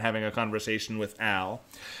again and having a conversation with Al.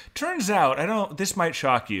 Turns out, this might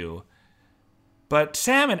shock you, but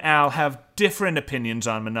Sam and Al have different opinions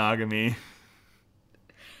on monogamy.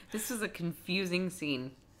 This was a confusing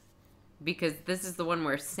scene because this is the one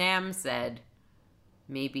where Sam said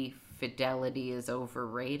maybe fidelity is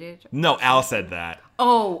overrated. No, Al said that.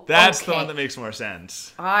 Oh, that's okay. The one that makes more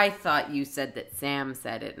sense. I thought you said that Sam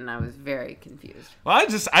said it, and I was very confused. Well,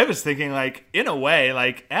 I was thinking, like, in a way,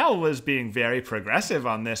 like, Al was being very progressive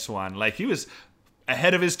on this one. Like, he was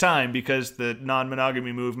ahead of his time because the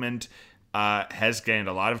non-monogamy movement has gained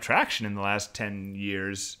a lot of traction in the last 10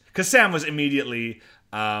 years. Because Sam was immediately...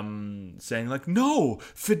 saying like, no,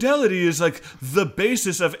 fidelity is like the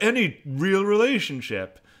basis of any real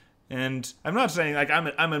relationship. And I'm not saying like I'm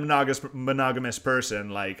a monogamous person.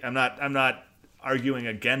 Like I'm not arguing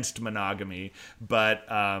against monogamy, but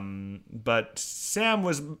Sam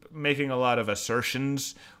was making a lot of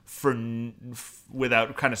assertions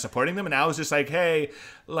without kind of supporting them, and I was just like, hey,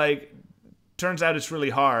 like, turns out it's really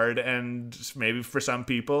hard, and maybe for some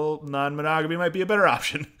people, non-monogamy might be a better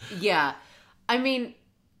option. Yeah, I mean.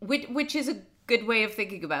 Which is a good way of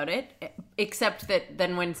thinking about it, except that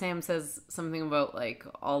then when Sam says something about, like,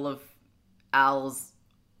 all of Al's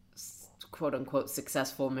quote-unquote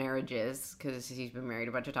successful marriages, because he's been married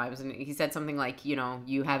a bunch of times, and he said something like, you know,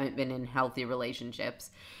 you haven't been in healthy relationships,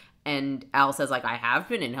 And Al says, like, I have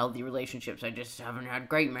been in healthy relationships. I just haven't had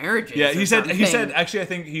great marriages. Yeah, or he said, something. actually, I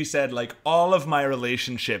think he said, like, all of my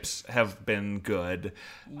relationships have been good.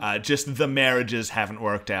 Just the marriages haven't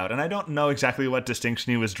worked out. And I don't know exactly what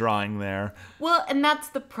distinction he was drawing there. Well, and that's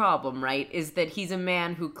the problem, right? Is that he's a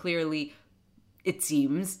man who clearly, it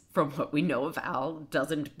seems, from what we know of Al,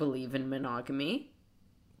 doesn't believe in monogamy.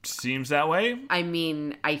 Seems that way. I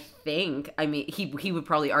mean, he would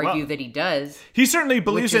probably argue Well, that he does. He certainly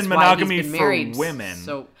believes Which is in why he's monogamy been for married, women.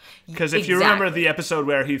 So, Because if you remember exactly. the episode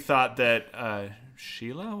where he thought that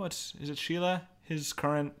Sheila, is it Sheila, his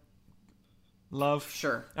current love?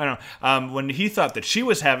 Sure. I don't know. When he thought that she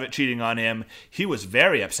was cheating on him, he was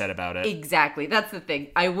very upset about it. Exactly. That's the thing.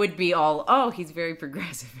 I would be all, oh, he's very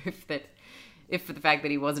progressive if for the fact that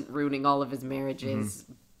he wasn't ruining all of his marriages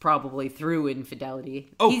probably through infidelity.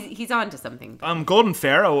 Oh. He's on to something. Golden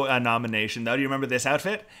Pharaoh nomination, though. Do you remember this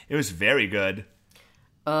outfit? It was very good.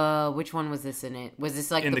 Which one was this in it? Was this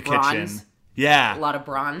like In the the bronze? kitchen. Yeah. A lot of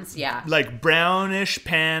bronze, yeah. Like brownish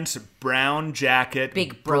pants, brown jacket,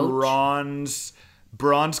 Big brooch. bronze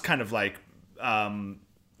kind of like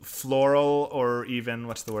floral, or even,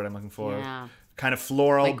 what's the word I'm looking for? Yeah. Kind of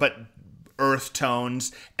floral, Like- but earth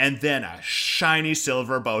tones, and then a shiny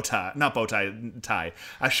silver tie,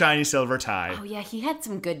 a shiny silver tie. Oh yeah, he had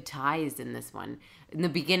some good ties in this one. In the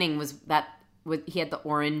beginning he had the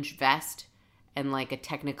orange vest and like a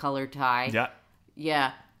Technicolor tie.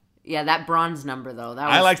 Yeah. Yeah, that bronze number though.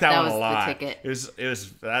 I like that one was a lot. The ticket. It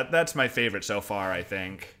was that's my favorite so far, I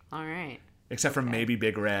think. All right. Except for maybe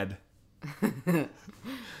Big Red.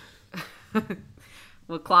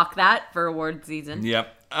 We'll clock that for award season.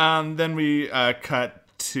 Yep. Then we cut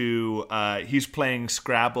to he's playing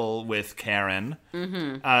Scrabble with Karen.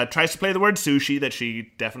 Mm-hmm. Tries to play the word sushi that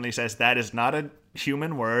she definitely says that is not a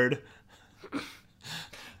human word.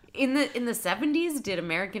 In the 70s, did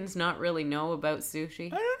Americans not really know about sushi?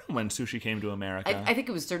 I don't know when sushi came to America. I think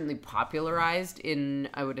it was certainly popularized in,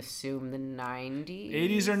 I would assume, the 90s.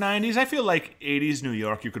 80s or 90s? I feel like 80s New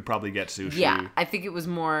York, you could probably get sushi. Yeah, I think it was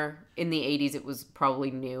more, in the 80s it was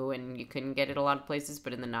probably new and you couldn't get it a lot of places,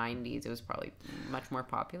 but in the 90s it was probably much more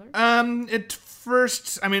popular. It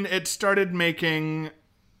started making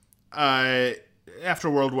after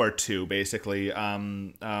World War II, basically.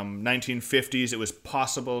 1950s, it was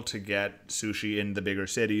possible to get sushi in the bigger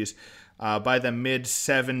cities. By the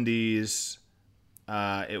mid-70s,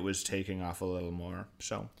 it was taking off a little more.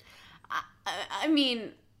 So, I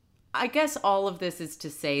mean, I guess all of this is to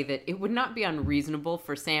say that it would not be unreasonable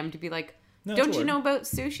for Sam to be like, No, don't it's a you word. know about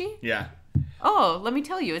sushi? yeah. Oh, let me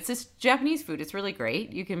tell you, it's this Japanese food. It's really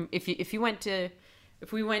great. You can if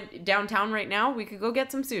we went downtown right now, we could go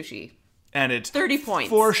get some sushi. And it's 30 points.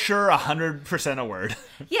 for sure 100% a word.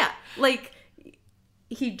 Yeah, like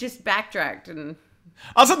he just backtracked and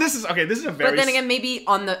Also, this is a very... but then again, maybe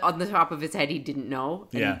on the top of his head he didn't know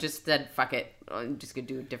and Yeah. just said fuck it. I'm just going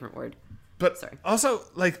to do a different word. But Sorry. also,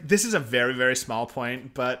 like, this is a very, very small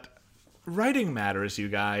point, but writing matters, you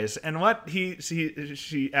guys. And what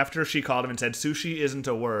she after she called him and said sushi isn't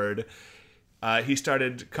a word, he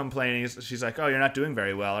started complaining. She's like, "Oh, you're not doing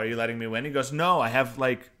very well. Are you letting me win?" He goes, "No, I have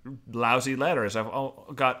like lousy letters. I've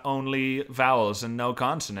got only vowels and no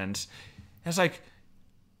consonants." And it's like,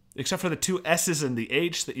 except for the two S's and the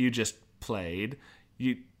H that you just played,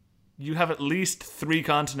 you have at least 3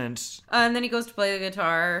 consonants. And then he goes to play the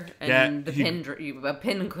guitar and Yeah, a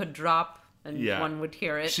pin could drop and Yeah. one would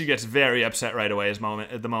hear it. She gets very upset right away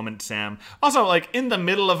at the moment Sam. Also, like, in the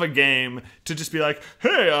middle of a game, to just be like,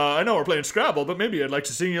 "Hey, I know we're playing Scrabble, but maybe I'd like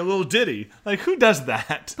to sing you a little ditty." Like, who does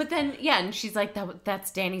that? But then, yeah, and she's like, that's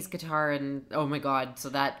Danny's guitar, and oh my god, so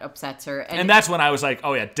that upsets her. And that's when I was like,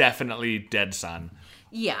 oh yeah, definitely dead son.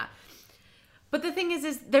 Yeah. But the thing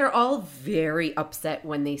is they're all very upset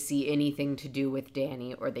when they see anything to do with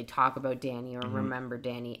Danny, or they talk about Danny, or remember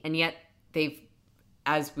Danny. And yet they've,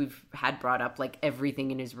 as we've had brought up, like, everything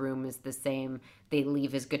in his room is the same. They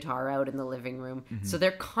leave his guitar out in the living room. So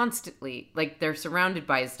they're constantly, like, they're surrounded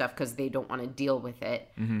by his stuff because they don't want to deal with it.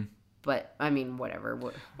 But, I mean, whatever.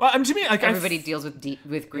 Well, and to me, like, Everybody deals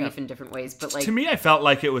with grief in different ways. But, like, to me, I felt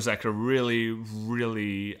like it was like a really,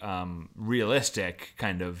 really realistic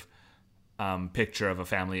kind of picture of a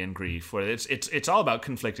family in grief, where it's all about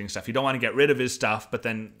conflicting stuff. You don't want to get rid of his stuff, but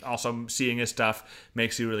then also seeing his stuff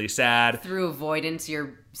makes you really sad. through avoidance,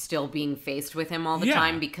 you're still being faced with him all the Yeah.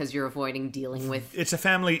 time because you're avoiding dealing with. It's a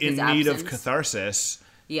family in His need of absence. catharsis.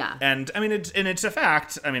 Yeah. And I mean, it's a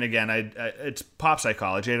fact. I mean, again, it's pop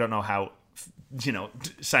psychology. I don't know how,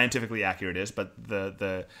 scientifically accurate it is, but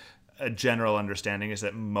the a general understanding is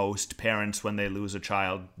that most parents, when they lose a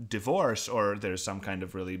child, divorce, or there's some kind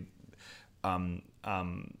of really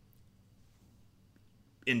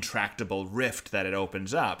intractable rift that it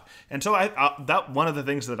opens up. And so that one of the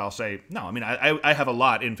things that I'll say, no, I mean, I have a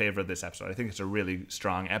lot in favor of this episode. I think it's a really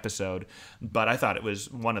strong episode, but I thought it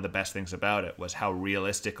was one of the best things about it was how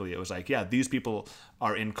realistically it was like, yeah, these people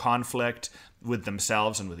are in conflict with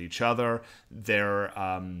themselves and with each other. They're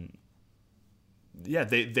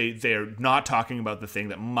they're not talking about the thing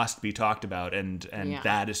that must be talked about, and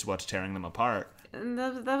that is what's tearing them apart. And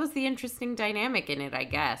that was the interesting dynamic in it, I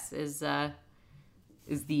guess, is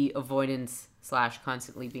the avoidance /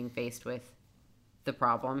 constantly being faced with the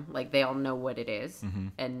problem. Like, they all know what it is,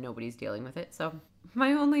 and nobody's dealing with it. So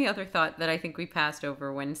my only other thought that I think we passed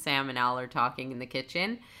over when Sam and Al are talking in the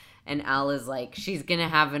kitchen, and Al is like, she's gonna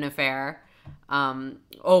have an affair.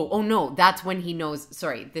 Oh no, that's when he knows.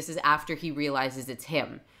 Sorry, this is after he realizes it's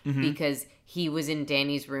him, because he was in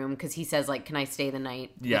Danny's room, because he says, like, can I stay the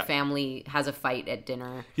night? Yeah. The family has a fight at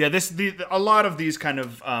dinner. Yeah, a lot of these kind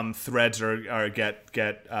of threads reach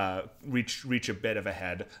a bit of a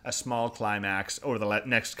head, a small climax over the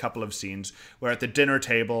next couple of scenes, where at the dinner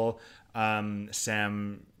table,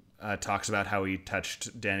 Sam talks about how he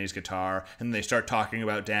touched Danny's guitar, and they start talking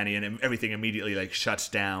about Danny, and everything immediately like shuts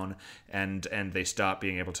down, and they stop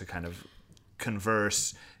being able to kind of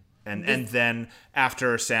converse, and then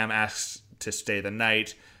after Sam asks to stay the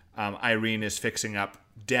night, Irene is fixing up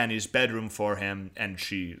Danny's bedroom for him, and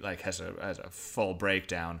she like has a full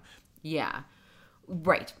breakdown. Yeah,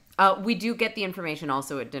 right. We do get the information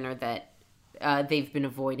also at dinner that they've been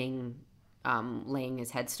avoiding laying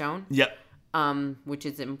his headstone. Yep. Which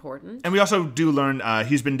is important. And we also do learn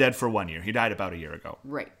he's been dead for 1 year. He died about a year ago.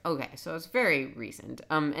 Right. Okay. So it's very recent.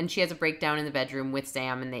 And she has a breakdown in the bedroom with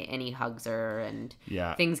Sam, and he hugs her, and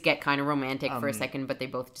things get kind of romantic for a second, but they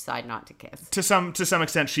both decide not to kiss. To some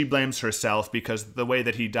extent, she blames herself because the way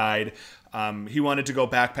that he died, he wanted to go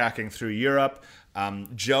backpacking through Europe.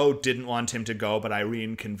 Joe didn't want him to go, but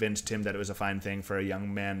Irene convinced him that it was a fine thing for a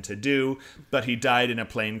young man to do. But he died in a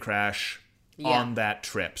plane crash on that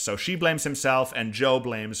trip. So she blames himself, and Joe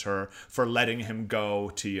blames her for letting him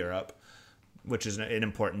go to Europe, which is an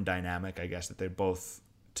important dynamic, I guess, that they both,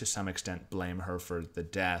 to some extent, blame her for the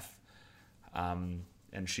death. And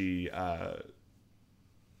she,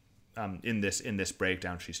 in this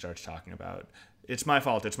breakdown, she starts talking about, it's my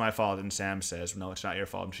fault, and Sam says, no, it's not your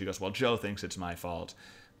fault. And she goes, well, Joe thinks it's my fault.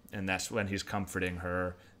 And that's when he's comforting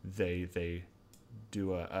her. They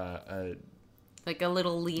do a like a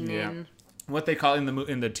little lean in. What they call in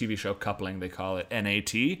the TV show coupling, they call it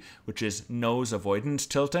NAT, which is nose avoidance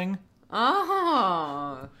tilting.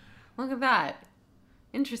 Oh, look at that.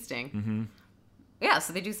 Interesting. Mm-hmm. Yeah,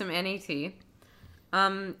 so they do some NAT.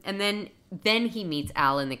 And then he meets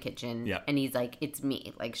Al in the kitchen, and he's like, it's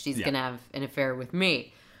me. Like, she's going to have an affair with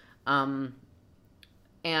me. And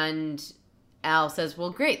Al says, well,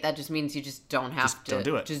 great. That just means you just don't have to. Don't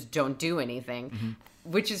do it. Just don't do anything. Mm-hmm.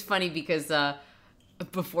 Which is funny because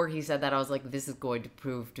before he said that, I was like, this is going to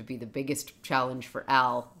prove to be the biggest challenge for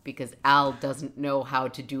Al, because Al doesn't know how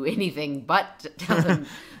to do anything but tell him.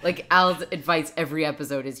 Like, Al's advice every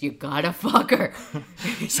episode is, you gotta fuck her.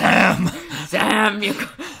 Sam,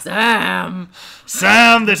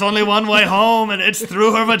 there's only one way home, and it's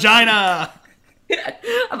through her vagina.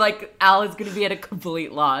 I'm like, Al is gonna be at a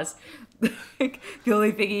complete loss. The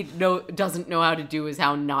only thing he doesn't know how to do is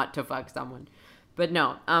how not to fuck someone. But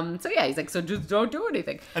no, so yeah, he's like, so just don't do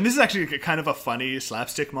anything. And this is actually kind of a funny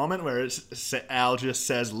slapstick moment where Al just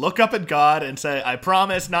says, look up at God and say, I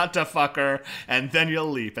promise not to fuck her, and then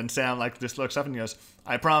you'll leap. And Sam like just looks up and goes,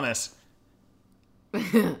 I promise.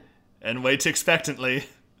 And waits expectantly,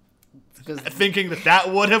 thinking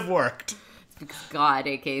that would have worked. It's because God,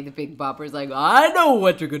 aka the Big Bopper, is like, I know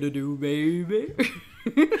what you're gonna do, baby.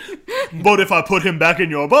 But if I put him back in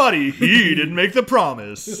your body, he didn't make the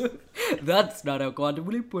promise. That's not how quantum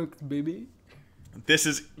leap works, baby. This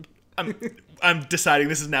is... I'm deciding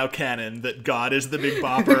this is now canon, that God is the Big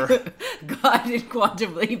Bopper. God in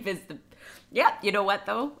Quantum Leap is the... Yeah, you know what,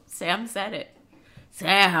 though? Sam said it.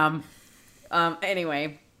 Sam.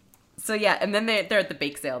 Anyway. So, yeah, and then they're at the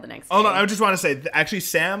bake sale the next day. Hold on, I just want to say, actually,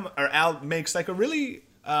 Sam, or Al, makes like a really...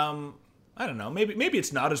 I don't know, maybe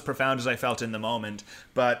it's not as profound as I felt in the moment,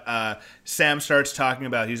 but Sam starts talking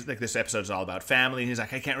about, he's like, this episode's all about family. He's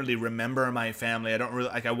like, I can't really remember my family. I don't really,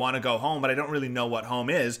 like, I want to go home, but I don't really know what home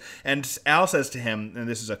is. And Al says to him, and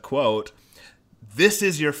this is a quote, this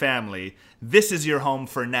is your family. This is your home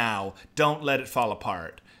for now. Don't let it fall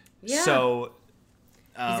apart. Yeah. So...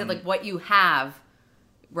 he said, like, what you have...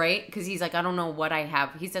 Right? Because he's like, I don't know what I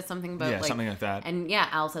have. He says something about, like... something like that. And, yeah,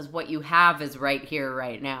 Al says, what you have is right here,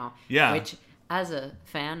 right now. Yeah. Which, as a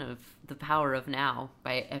fan of The Power of Now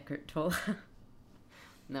by Eckhart Tolle,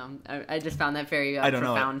 No, I just found that very I don't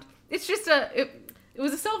know. profound. It's just it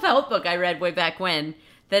was a self-help book I read way back when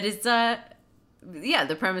that is,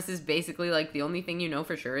 the premise is basically like the only thing you know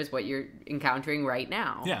for sure is what you're encountering right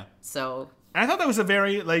now. Yeah. So. And I thought that was a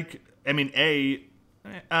very, like, I mean,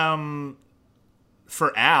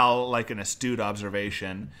 for Al, like, an astute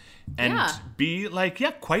observation. And B,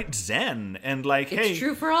 like, quite zen. And, like, It's hey.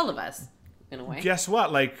 true for all of us, in a way. Guess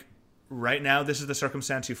what? Like, right now, this is the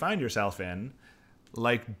circumstance you find yourself in.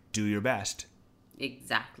 Like, do your best.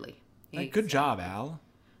 Exactly. Like, good job, Al.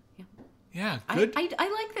 Yeah, good. I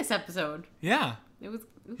like this episode. Yeah. It was.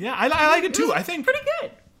 Yeah, I like it too. I think pretty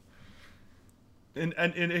good. And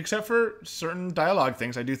except for certain dialogue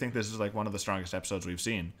things, I do think this is like one of the strongest episodes we've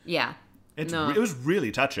seen. Yeah. It was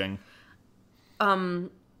really touching.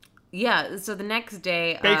 Yeah, so the next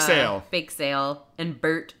day... Bake sale. And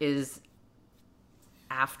Bert is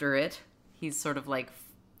after it. He's sort of like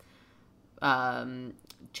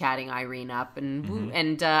chatting Irene up.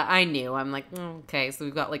 And I knew. I'm like, okay, so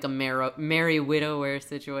we've got like a merry widower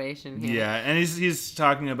situation here. Yeah, and he's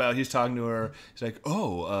talking to her. He's like,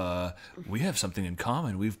 we have something in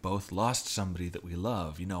common. We've both lost somebody that we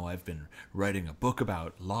love. You know, I've been writing a book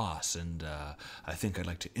about loss, and I think I'd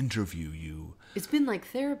like to interview you. It's been like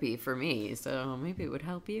therapy for me, so maybe it would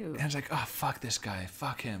help you. And it's like, oh, fuck this guy.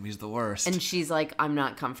 Fuck him. He's the worst. And she's like, I'm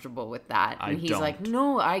not comfortable with that. And he's don't. like,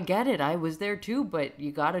 no, I get it. I was there too, but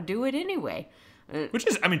you got to do it anyway. Which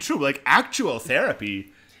is, I mean, true. Like, actual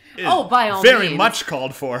therapy is by all very means. much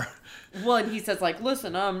called for. Well, and he says, like,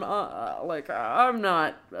 listen, I'm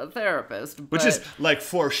not a therapist. But... Which is, like,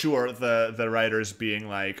 for sure the writers being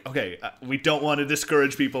like, okay, we don't want to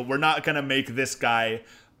discourage people. We're not going to make this guy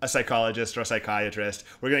a psychologist or a psychiatrist.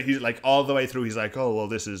 He's like, all the way through, he's like, oh, well,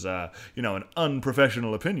 this is, an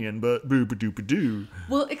unprofessional opinion, but boo-ba-doo-ba-doo.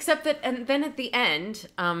 Well, except that, and then at the end,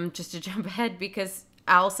 just to jump ahead, because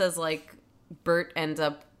Al says, like, Bert ends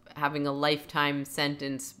up having a lifetime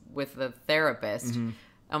sentence with the therapist. Mm-hmm.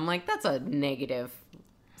 I'm like, that's a negative.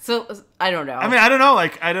 So, I don't know. I mean, I don't know.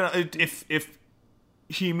 Like, I don't know if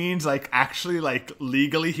he means, like, actually, like,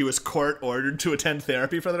 legally he was court ordered to attend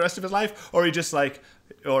therapy for the rest of his life, or he just, like,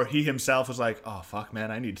 or he himself was like, oh, fuck,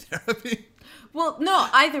 man, I need therapy. Well, no,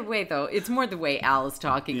 either way, though, it's more the way Al is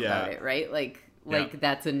talking about it, right? Like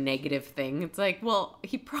that's a negative thing. It's like, well,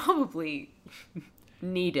 he probably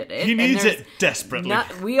needed it. He needs it desperately.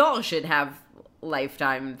 We all should have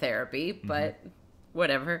lifetime therapy, but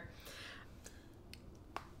whatever.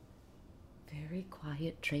 Very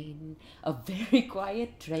quiet train. A very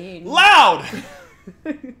quiet train. Loud!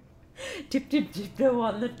 Tip, tip, tiptoe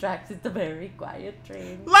on the tracks. It's a very quiet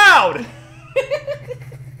train. Loud!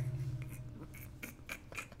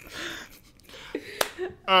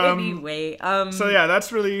 Anyway, So yeah,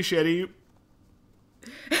 that's really shitty.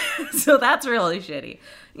 So that's really shitty.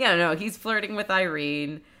 Yeah, no, he's flirting with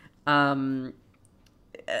Irene. And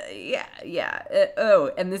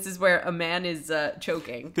this is where a man is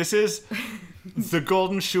choking. This is the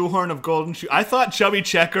golden shoehorn of golden shoe. I thought Chubby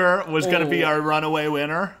Checker was going to be our runaway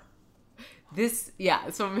winner.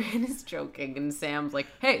 So a man is choking, and Sam's like,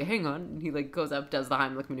 hey, hang on. And he, like, goes up, does the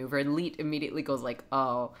Heimlich maneuver, and Leet immediately goes like,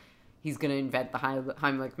 oh, he's going to invent the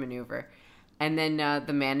Heimlich maneuver. And then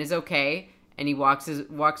the man is okay, and he walks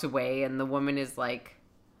away, and the woman is like...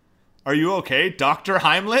 Are you okay, Dr.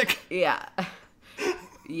 Heimlich? Yeah.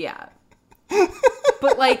 Yeah.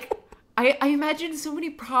 But, like, I imagine so many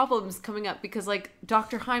problems coming up, because, like,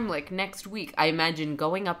 Dr. Heimlich, next week, I imagine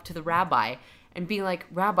going up to the rabbi and being like,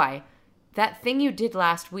 Rabbi... that thing you did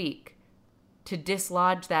last week to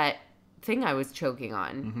dislodge that thing I was choking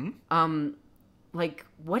on, like,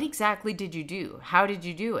 what exactly did you do? How did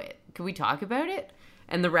you do it? Can we talk about it?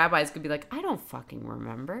 And the rabbis could be like, I don't fucking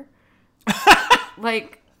remember.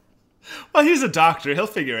 Like... Well, he's a doctor. He'll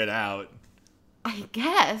figure it out. I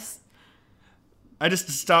guess. I just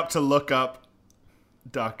stopped to look up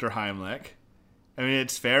Dr. Heimlich. I mean,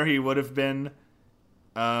 it's fair. He would have been...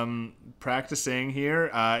 practicing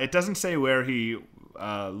here. It doesn't say where he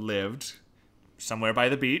lived. Somewhere by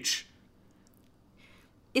the beach.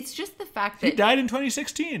 It's just the fact that... He died in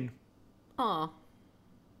 2016. Oh.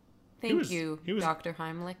 Thank you, Dr.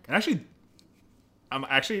 Heimlich.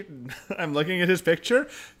 I'm looking at his picture.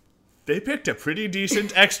 They picked a pretty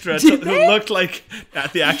decent extra who looked like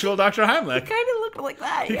the actual Dr. Heimlich. He kind of looked like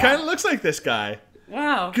that, He kind of looks like this guy.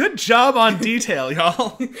 Wow. Good job on detail,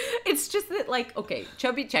 y'all. It's just that, like, okay,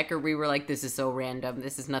 Chubby Checker, we were like, this is so random.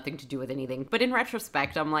 This has nothing to do with anything. But in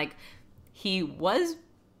retrospect, I'm like, he was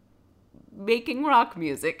making rock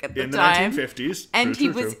music at the time. In the 1950s. And he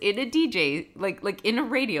was in a DJ, like in a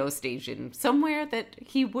radio station, somewhere that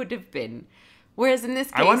he would have been. Whereas in this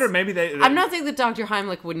case, I wonder maybe they I'm not saying that Dr.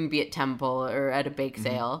 Heimlich wouldn't be at Temple or at a bake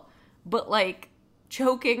sale, but like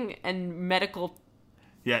choking and medical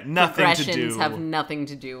nothing to progressions do have nothing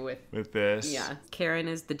to do with this. Yeah. Karen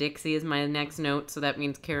is the Dixie is my next note, so that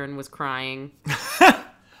means Karen was crying.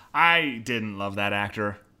 I didn't love that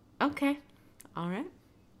actor. Okay. All right.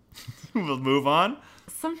 We'll move on.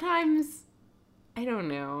 Sometimes, I don't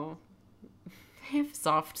know. I have a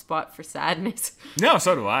soft spot for sadness. No,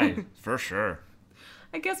 so do I, for sure.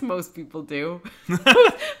 I guess most people do.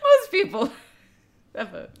 Most people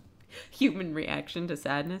have a human reaction to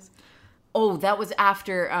sadness. Oh, that was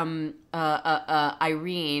after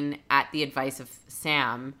Irene, at the advice of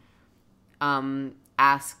Sam,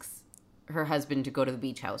 asks her husband to go to the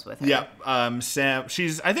beach house with her. Yeah, Sam.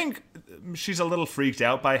 I think she's a little freaked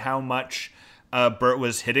out by how much Bert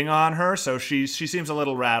was hitting on her, so she seems a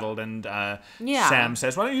little rattled. And Sam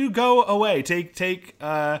says, "Why don't you go away? Take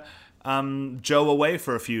Joe away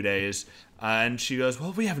for a few days." And she goes,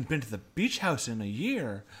 "Well, we haven't been to the beach house in a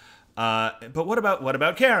year." But what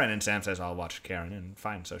about Karen? And Sam says, "I'll watch Karen." And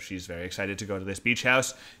fine. So she's very excited to go to this beach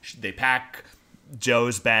house. They pack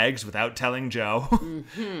Joe's bags without telling Joe.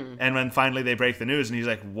 Mm-hmm. And when finally they break the news and he's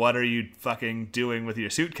like, "What are you fucking doing with your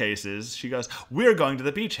suitcases?" She goes, "We're going to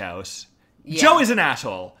the beach house." Yeah. Joe is an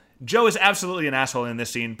asshole. Joe is absolutely an asshole in this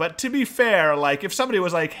scene. But to be fair, like, if somebody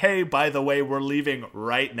was like, "Hey, by the way, we're leaving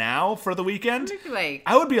right now for the weekend,"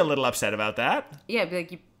 I would be a little upset about that. Yeah, I'd be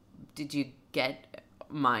like, "Did you get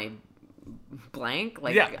my blank?"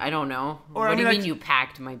 Like, I don't know. Or, what do you mean you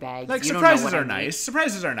packed my bags? Like, surprises are nice.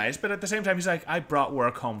 Surprises are nice, but at the same time, he's like, "I brought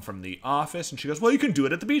work home from the office," and she goes, "Well, you can do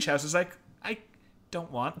it at the beach house." It's like, I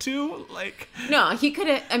don't want to. Like, no, he could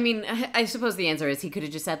have. I mean, I suppose the answer is he could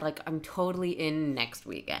have just said, like, "I'm totally in next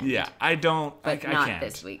weekend." Yeah, I don't. But I not can't.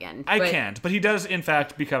 this weekend. I can't. But he does, in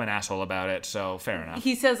fact, become an asshole about it. So fair enough.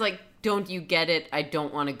 He says, like, "Don't you get it? I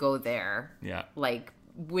don't want to go there." Yeah. Like,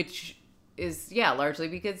 which is largely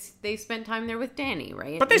because they spent time there with Danny,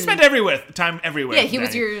 right? But they spent time everywhere. Yeah, he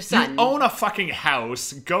was your son. You own a fucking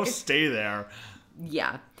house. Go stay there.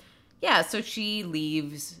 Yeah. So she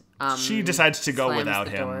leaves. She decides to go without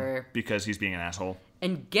him door. because he's being an asshole.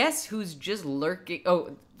 And guess who's just lurking?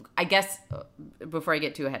 Oh, I guess before I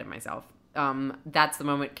get too ahead of myself, that's the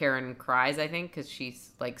moment Karen cries, I think, because she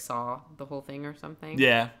like saw the whole thing or something.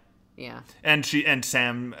 Yeah. And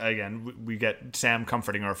Sam, again, we get Sam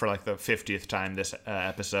comforting her for like the 50th time this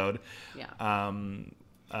episode. Yeah.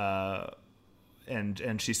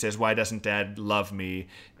 And she says, "Why doesn't Dad love me?"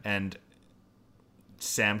 And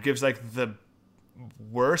Sam gives like the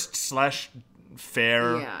worst /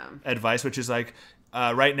 fair advice, which is like,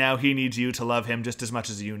 right now he needs you to love him just as much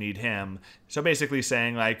as you need him. So basically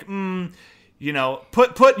saying like,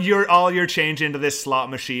 put all your change into this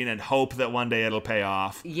slot machine and hope that one day it'll pay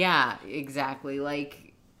off. Yeah, exactly.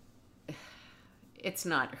 Like, it's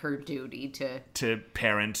not her duty to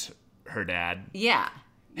parent her dad. Yeah.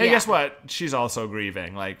 Hey, guess what? She's also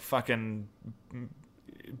grieving. Like, fucking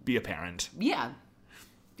be a parent. Yeah.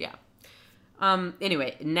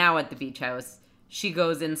 Anyway, now at the beach house, she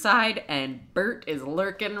goes inside and Bert is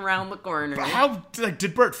lurking around the corner.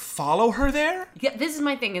 Did Bert follow her there? Yeah, this is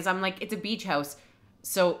my thing, is I'm like, it's a beach house,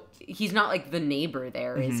 so he's not like the neighbor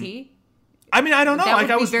there, is he? I mean, I don't know. That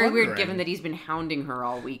would I be was very wondering. weird given that he's been hounding her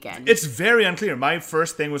all weekend. It's very unclear. My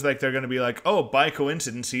first thing was like, they're going to be like, "Oh, by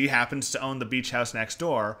coincidence, he happens to own the beach house next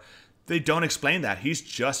door." They don't explain that. He's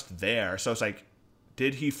just there. So it's like,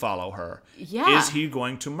 did he follow her? Yeah. Is he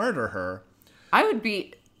going to murder her? I would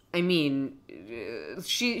be... I mean,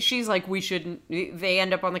 she's like, we shouldn't... They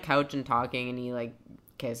end up on the couch and talking, and he, like,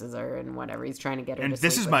 kisses her and whatever. He's trying to get her and to sleep.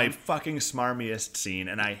 And this is my fucking smarmiest scene,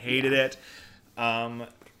 and I hated it.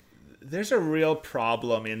 There's a real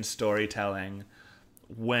problem in storytelling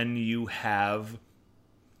when you have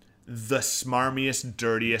the smarmiest,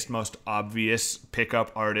 dirtiest, most obvious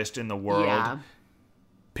pickup artist in the world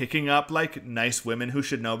picking up, like, nice women who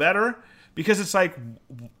should know better. Because it's like,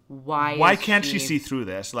 why can't she see through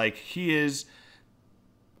this? Like, he is,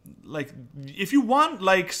 like, if you want,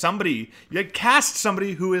 like, somebody, like, cast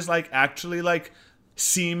somebody who is, like, actually, like,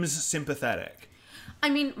 seems sympathetic. I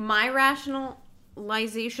mean, my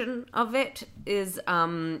rationalization of it is,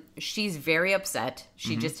 she's very upset.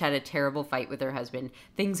 She just had a terrible fight with her husband.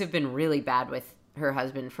 Things have been really bad with her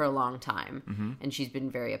husband for a long time, and she's been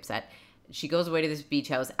very upset. She goes away to this beach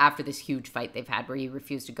house after this huge fight they've had where he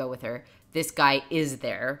refused to go with her. This guy is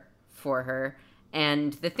there for her.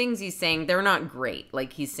 And the things he's saying, they're not great.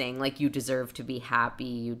 Like, he's saying, like, you deserve to be happy.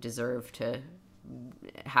 You deserve to...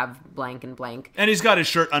 have blank and blank. And he's got his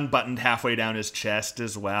shirt unbuttoned halfway down his chest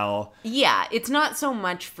as well. Yeah, it's not so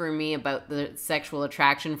much for me about the sexual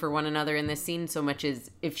attraction for one another in this scene, so much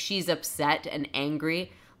as if she's upset and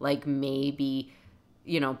angry, like maybe,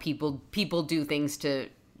 people do things to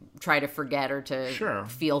try to forget or to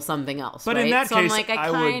feel something else. But right? in that so case, I'm like,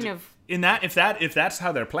 if that's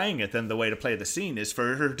how they're playing it, then the way to play the scene is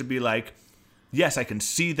for her to be like, yes, I can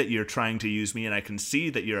see that you're trying to use me, and I can see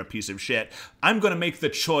that you're a piece of shit. I'm going to make the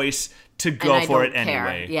choice to go for it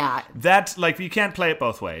anyway. Yeah. That's, like, you can't play it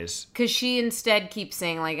both ways. Because she instead keeps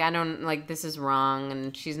saying, like, I don't, like, this is wrong,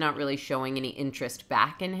 and she's not really showing any interest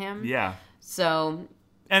back in him. Yeah. So...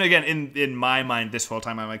 And again, in my mind, this whole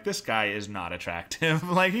time, I'm like, this guy is not attractive.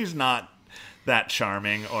 Like, he's not that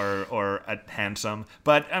charming or handsome.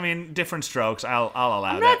 But, I mean, different strokes. I'll allow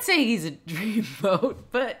that. I'm not saying he's a dreamboat,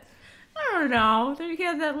 but... I don't know. He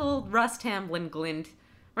had that little Russ Tamblyn glint.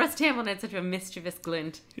 Russ Tamblyn had such a mischievous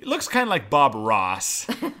glint. He looks kind of like Bob Ross.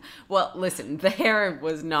 Well, listen, the hair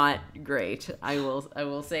was not great. I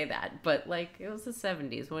will say that. But, like, it was the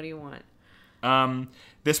 70s. What do you want?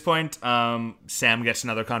 This point, Sam gets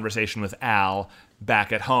another conversation with Al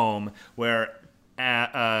back at home where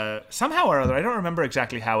somehow or other, I don't remember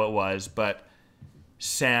exactly how it was, but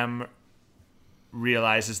Sam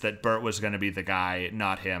realizes that Bert was going to be the guy,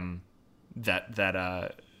 not him,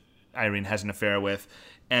 that Irene has an affair with,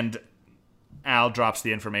 and Al drops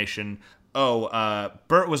the information.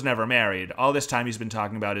 Bert was never married. All this time he's been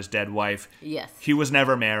talking about his dead wife. Yes. He was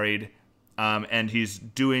never married, and he's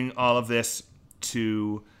doing all of this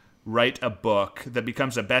to write a book that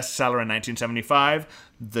becomes a bestseller in 1975.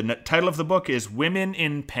 The title of the book is Women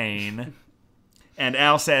in Pain, and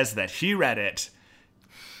Al says that he read it.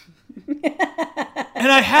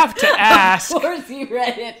 And I have to ask... Of course he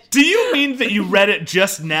read it. Do you mean that you read it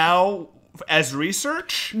just now as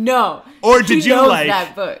research? No. Or did you knows like...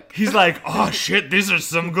 that book. He's like, oh shit, these are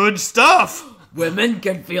some good stuff. Women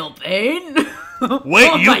can feel pain? Wait,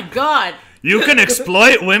 oh my god. You can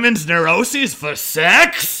exploit women's neuroses for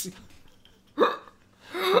sex?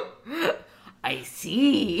 I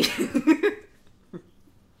see.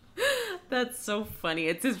 That's so funny.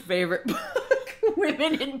 It's his favorite book.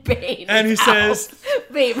 Women in Pain. And he says...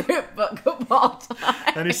 favorite book of all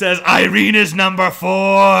time. And he says, Irene is number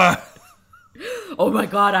 4. Oh my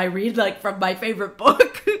god, I read, like, from my favorite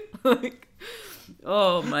book. Like,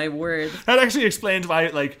 oh my word. That actually explains why,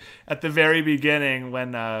 like, at the very beginning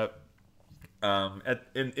when...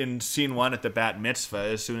 in scene 1 at the bat mitzvah,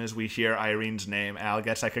 as soon as we hear Irene's name, Al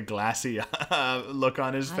gets like a glassy look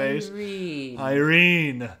on his face.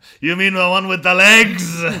 Irene. You mean the one with the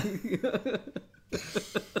legs?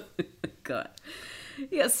 God.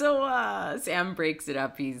 Yeah, so Sam breaks it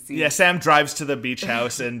up. Yeah, Sam drives to the beach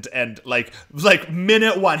house and like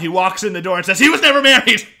minute 1, he walks in the door and says he was never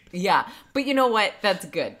married. Yeah, but you know what? That's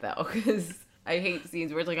good though, because I hate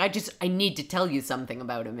scenes where it's like, I need to tell you something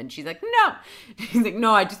about him. And she's like, no. He's like,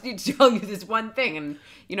 no, I just need to tell you this one thing. And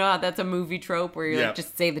you know how that's a movie trope where you're like,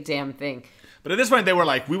 just say the damn thing. But at this point, they were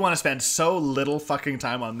like, we want to spend so little fucking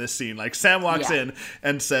time on this scene. Like, Sam walks in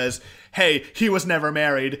and says, hey, he was never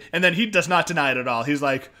married. And then he does not deny it at all. He's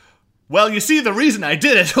like, well, you see, the reason I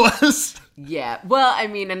did it was... Yeah, well, I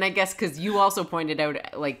mean, and I guess because you also pointed out,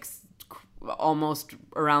 like... almost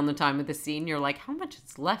around the time of the scene, you're like, how much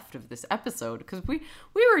is left of this episode? Because we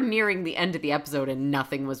were nearing the end of the episode and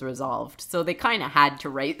nothing was resolved, so they kind of had to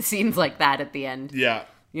write scenes like that at the end. Yeah,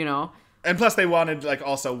 you know. And plus, they wanted, like,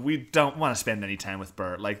 also, we don't want to spend any time with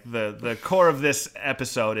Bert. Like, the core of this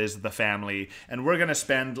episode is the family, and we're gonna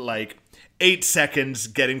spend like 8 seconds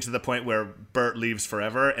getting to the point where Bert leaves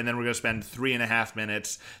forever, and then we're going to spend 3.5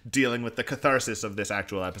 minutes dealing with the catharsis of this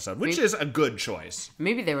actual episode, which is a good choice.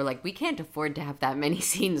 Maybe they were like, we can't afford to have that many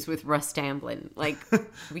scenes with Russ Tamblyn. Like,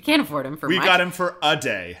 we can't afford him for much. We got him for a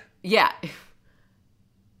day. Yeah.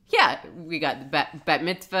 Yeah, we got the bat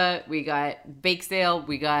mitzvah, we got bake sale,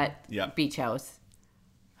 we got beach house.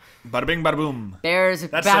 Bada bing, bada boom. There's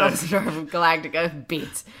Battlestar Galactica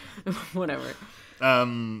beats. Whatever.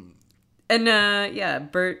 And,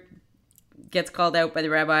 Bert gets called out by the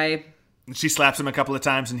rabbi. She slaps him a couple of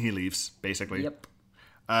times and he leaves, basically. Yep.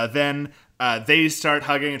 Then they start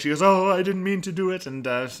hugging and she goes, oh, I didn't mean to do it. And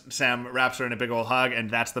Sam wraps her in a big old hug. And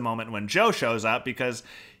that's the moment when Joe shows up because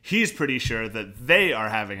he's pretty sure that they are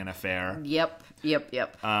having an affair. Yep.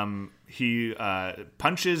 He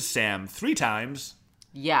punches Sam 3 times.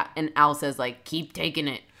 Yeah, and Al says, like, keep taking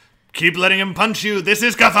it. Keep letting him punch you. This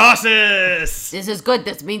is catharsis. This is good.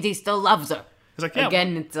 This means he still loves her. He's like, yeah.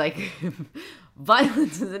 Again, it's like,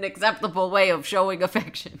 violence is an acceptable way of showing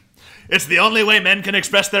affection. It's the only way men can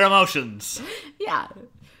express their emotions. Yeah.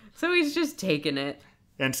 So he's just taking it.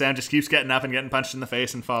 And Sam just keeps getting up and getting punched in the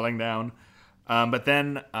face and falling down. But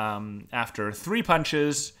then after 3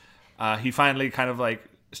 punches, he finally kind of like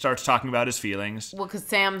starts talking about his feelings. Well, because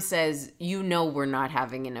Sam says, we're not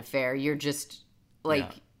having an affair. You're just,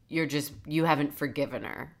 you haven't forgiven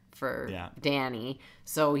her for Danny.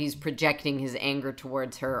 So he's projecting his anger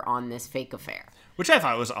towards her on this fake affair. Which I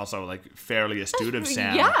thought was also, like, fairly astute of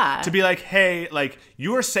Sam. Yeah. To be like, hey, like,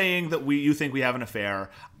 you are saying that you think we have an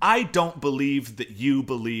affair. I don't believe that you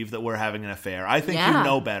believe that we're having an affair. I think you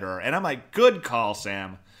know better. And I'm like, good call,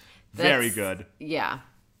 Sam. Very good. Yeah.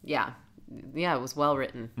 Yeah. Yeah, it was well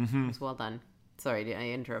written. Mm-hmm. It was well done. Sorry, I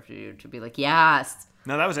interrupted you to be like, yes.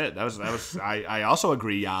 No, that was it. That was. I also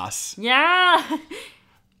agree, yes. Yeah.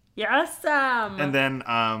 Yes, Sam. And then,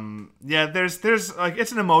 there's like,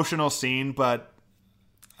 it's an emotional scene, but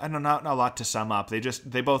I don't know, not a lot to sum up.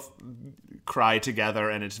 They both cry together,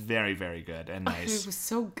 and it's very, very good and nice. It was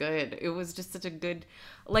so good. It was just such a good,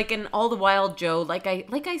 like, and all the while Joe, like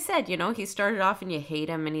I said, he started off and you hate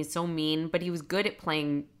him and he's so mean, but he was good at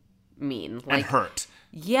playing mean. Like, and hurt.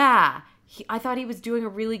 Yeah. I thought he was doing a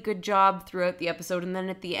really good job throughout the episode, and then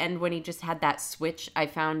at the end when he just had that switch, I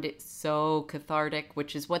found it so cathartic,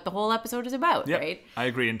 which is what the whole episode is about, right? I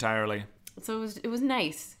agree entirely. So it was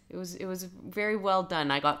nice. It was very well done.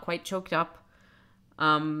 I got quite choked up.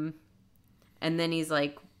 And then he's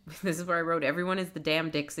like, this is where I wrote, everyone is the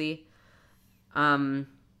damn Dixie.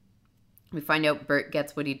 We find out Bert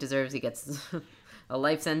gets what he deserves. He gets a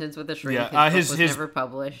life sentence with a shrink. Yeah, his book was never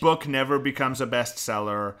published. Book never becomes a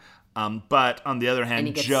bestseller. But on the other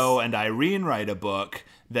hand, Joe and Irene write a book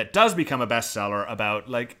that does become a bestseller about,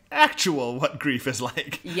 like, actual what grief is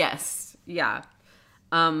like. Yes. Yeah.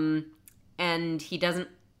 And he doesn't,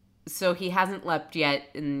 so he hasn't leapt yet,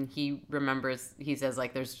 and he remembers, he says,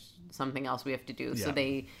 like, there's something else we have to do. Yeah. So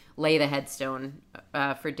they lay the headstone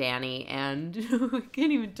for Danny, and I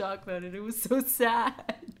can't even talk about it. It was so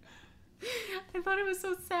sad. I thought it was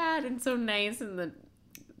so sad and so nice, and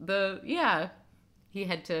he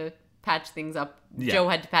had to patch things up. Yeah. Joe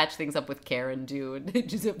had to patch things up with Karen, too, and they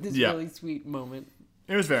just have this really sweet moment.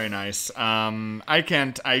 It was very nice. I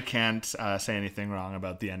can't say anything wrong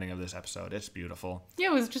about the ending of this episode. It's beautiful. Yeah,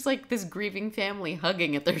 it was just like this grieving family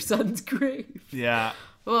hugging at their son's grave. Yeah.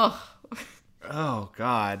 Ugh. Oh,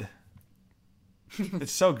 God.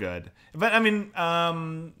 It's so good. But, I mean,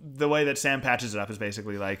 the way that Sam patches it up is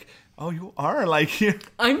basically like, oh, you are, like... You're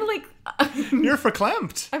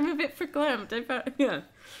verklempt. I'm a bit verklempt. Yeah.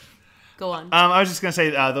 Go on. I was just going to say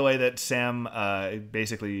the way that Sam,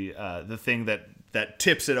 basically, the thing that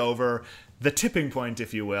tips it over, the tipping point,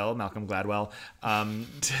 if you will, Malcolm Gladwell,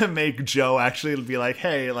 to make Joe actually be like,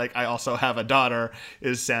 hey, like, I also have a daughter,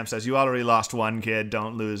 is Sam says, you already lost one kid,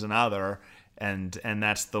 don't lose another. And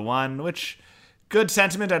that's the one, which, good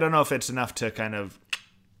sentiment. I don't know if it's enough to kind of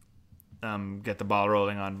get the ball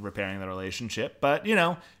rolling on repairing the relationship, but,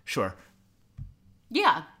 sure.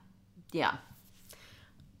 Yeah. Yeah.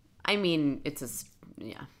 I mean, at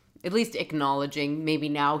least acknowledging, maybe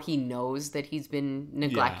now he knows that he's been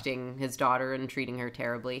neglecting his daughter and treating her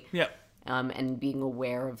terribly. Yeah. And being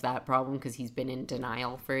aware of that problem because he's been in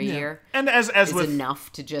denial for a year. And as with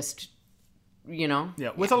enough to just,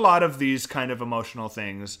 Yeah. With a lot of these kind of emotional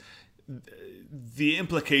things, the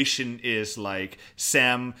implication is like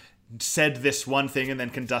Sam said this one thing and then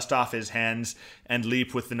can dust off his hands and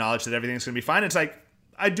leap with the knowledge that everything's going to be fine. It's like,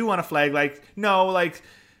 I do want to flag, like, no, like,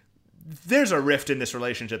 there's a rift in this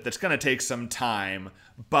relationship that's going to take some time,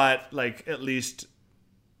 but, like, at least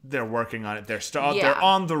they're working on it. They're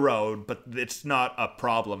on the road, but it's not a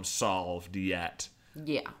problem solved yet.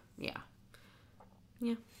 Yeah. Yeah.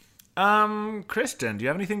 Kristen, do you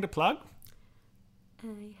have anything to plug?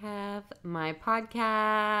 I have my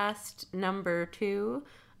podcast number 2,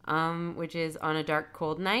 which is On a Dark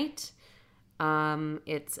Cold Night.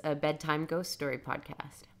 It's a bedtime ghost story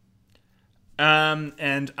podcast.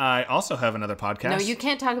 And I also have another podcast. No, you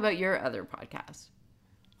can't talk about your other podcast.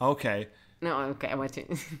 Okay. No, okay, I want to.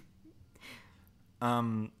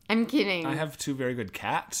 I'm kidding. I have 2 very good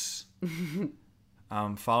cats.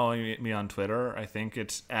 Following me on Twitter, I think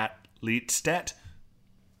it's @Leetstedt.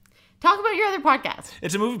 Talk about your other podcast.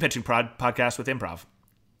 It's a movie pitching podcast with improv.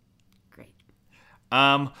 Great.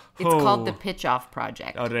 It's called The Pitch Off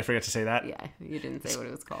Project. Oh, did I forget to say that? Yeah, you didn't say what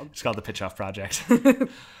it was called. It's called The Pitch Off Project.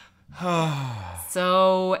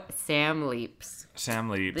 So, Sam leaps. Sam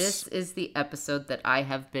leaps. This is the episode that I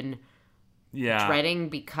have been dreading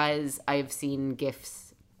because I've seen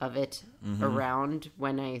GIFs of it around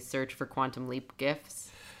when I search for Quantum Leap GIFs.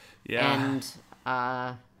 Yeah. And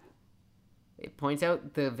it points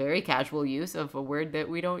out the very casual use of a word that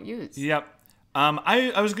we don't use. Yep.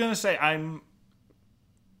 I was going to say,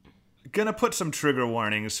 gonna put some trigger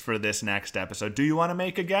warnings for this next episode. Do you want to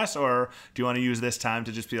make a guess, or do you want to use this time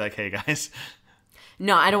to just be like, hey guys?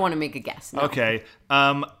 No, I don't want to make a guess. No. Okay.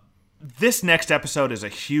 This next episode is a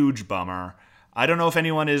huge bummer. I don't know if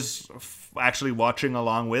anyone is actually watching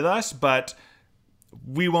along with us, but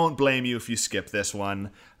we won't blame you if you skip this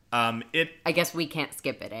one. I guess we can't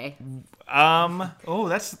skip it, eh?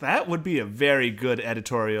 That would be a very good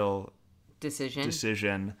editorial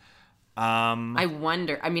decision. I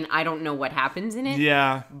wonder. I mean, I don't know what happens in it.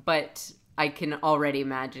 Yeah. But I can already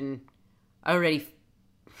imagine.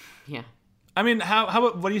 Yeah. I mean,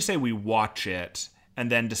 what do you say we watch it and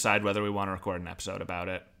then decide whether we want to record an episode about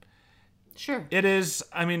it? Sure. It is,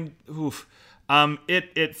 I mean, oof.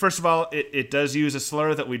 It first of all, it does use a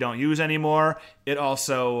slur that we don't use anymore. It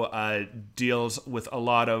also deals with a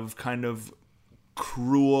lot of kind of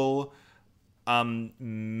cruel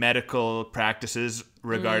medical practices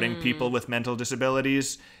regarding people with mental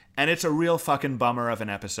disabilities, and it's a real fucking bummer of an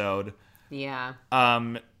episode. Yeah.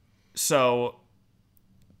 So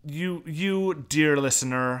you dear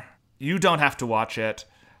listener, you don't have to watch it.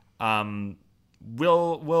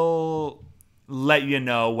 We'll let you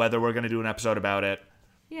know whether we're going to do an episode about it.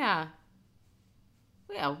 Yeah.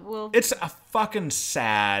 Yeah, It's a fucking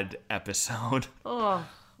sad episode. Oh.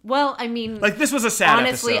 Well, I mean... Like, this was a sad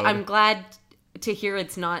honestly, episode. I'm glad to hear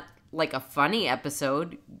it's not, like, a funny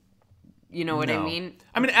episode. You know what I mean?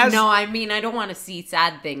 I mean, I don't want to see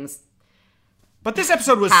sad things. But this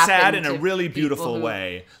episode was sad in a to really beautiful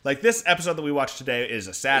way. Like, this episode that we watched today is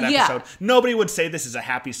a sad episode. Nobody would say this is a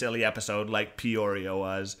happy, silly episode like Peoria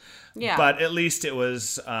was. Yeah. But at least it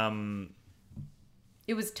was...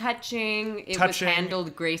 it was touching. It was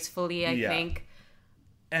handled gracefully, I think.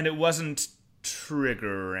 And it wasn't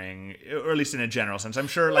triggering, or at least in a general sense. I'm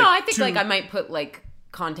sure, No, I think, I might put,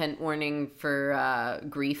 content warning for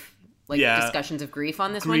grief. Discussions of grief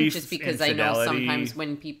on this one. Just because infidelity. I know sometimes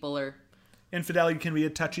when people are... Infidelity can be a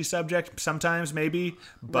touchy subject sometimes, maybe,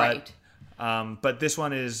 but but this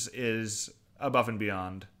one is above and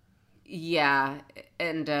beyond. Yeah,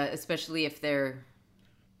 and especially if they're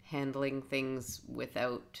handling things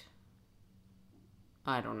without.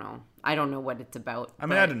 I don't know. I don't know what it's about. I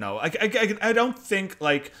mean, I don't know. I don't think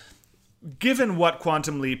given what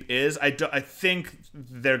Quantum Leap is, I think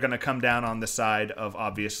they're gonna come down on the side of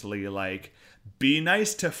obviously be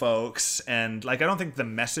nice to folks, and I don't think the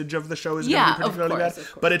message of the show is going to be particularly bad,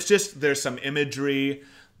 but it's just there's some imagery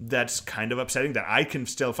that's kind of upsetting that I can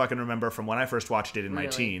still fucking remember from when I first watched it in my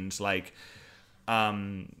teens.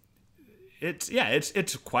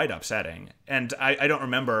 It's quite upsetting, and I don't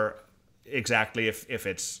remember exactly if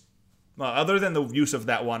it's other than the use of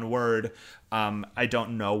that one word. I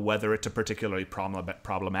don't know whether it's a particularly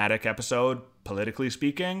problematic episode politically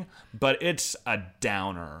speaking, but it's a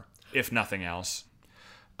downer. If nothing else.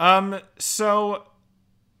 Look,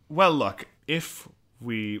 if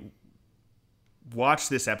we watch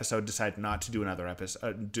this episode, decide not to do another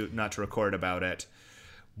episode, not to record about it,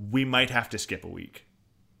 we might have to skip a week.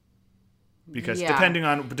 Because depending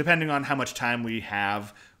on how much time we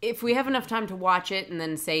have. If we have enough time to watch it and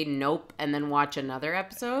then say nope and then watch another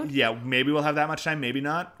episode. Yeah, maybe we'll have that much time, maybe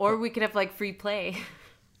not. Or we could have free play.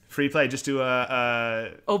 Free play, just do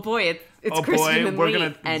oh boy, it's Kristen and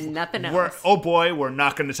Lee and nothing else. We're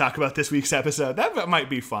not going to talk about this week's episode. That might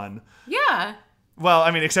be fun. Yeah. Well,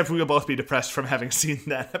 I mean, except we will both be depressed from having seen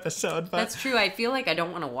that episode. But... That's true. I feel like I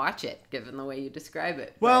don't want to watch it, given the way you describe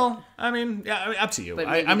it. Well, up to you.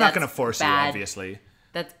 I'm not going to force you, obviously.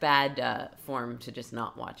 That's bad form to just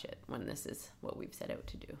not watch it when this is what we've set out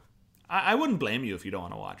to do. I wouldn't blame you if you don't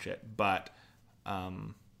want to watch it, but...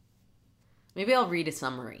 Maybe I'll read a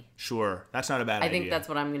summary. Sure. That's not a bad idea. I think that's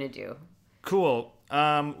what I'm going to do. Cool.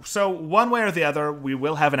 So one way or the other, we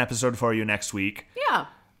will have an episode for you next week. Yeah.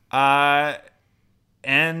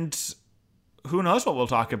 And who knows what we'll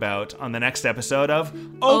talk about on the next episode of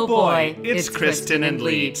Oh Boy, It's Kristen and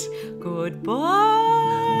Leet.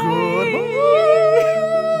 Goodbye. Goodbye.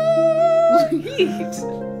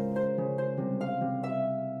 Leet.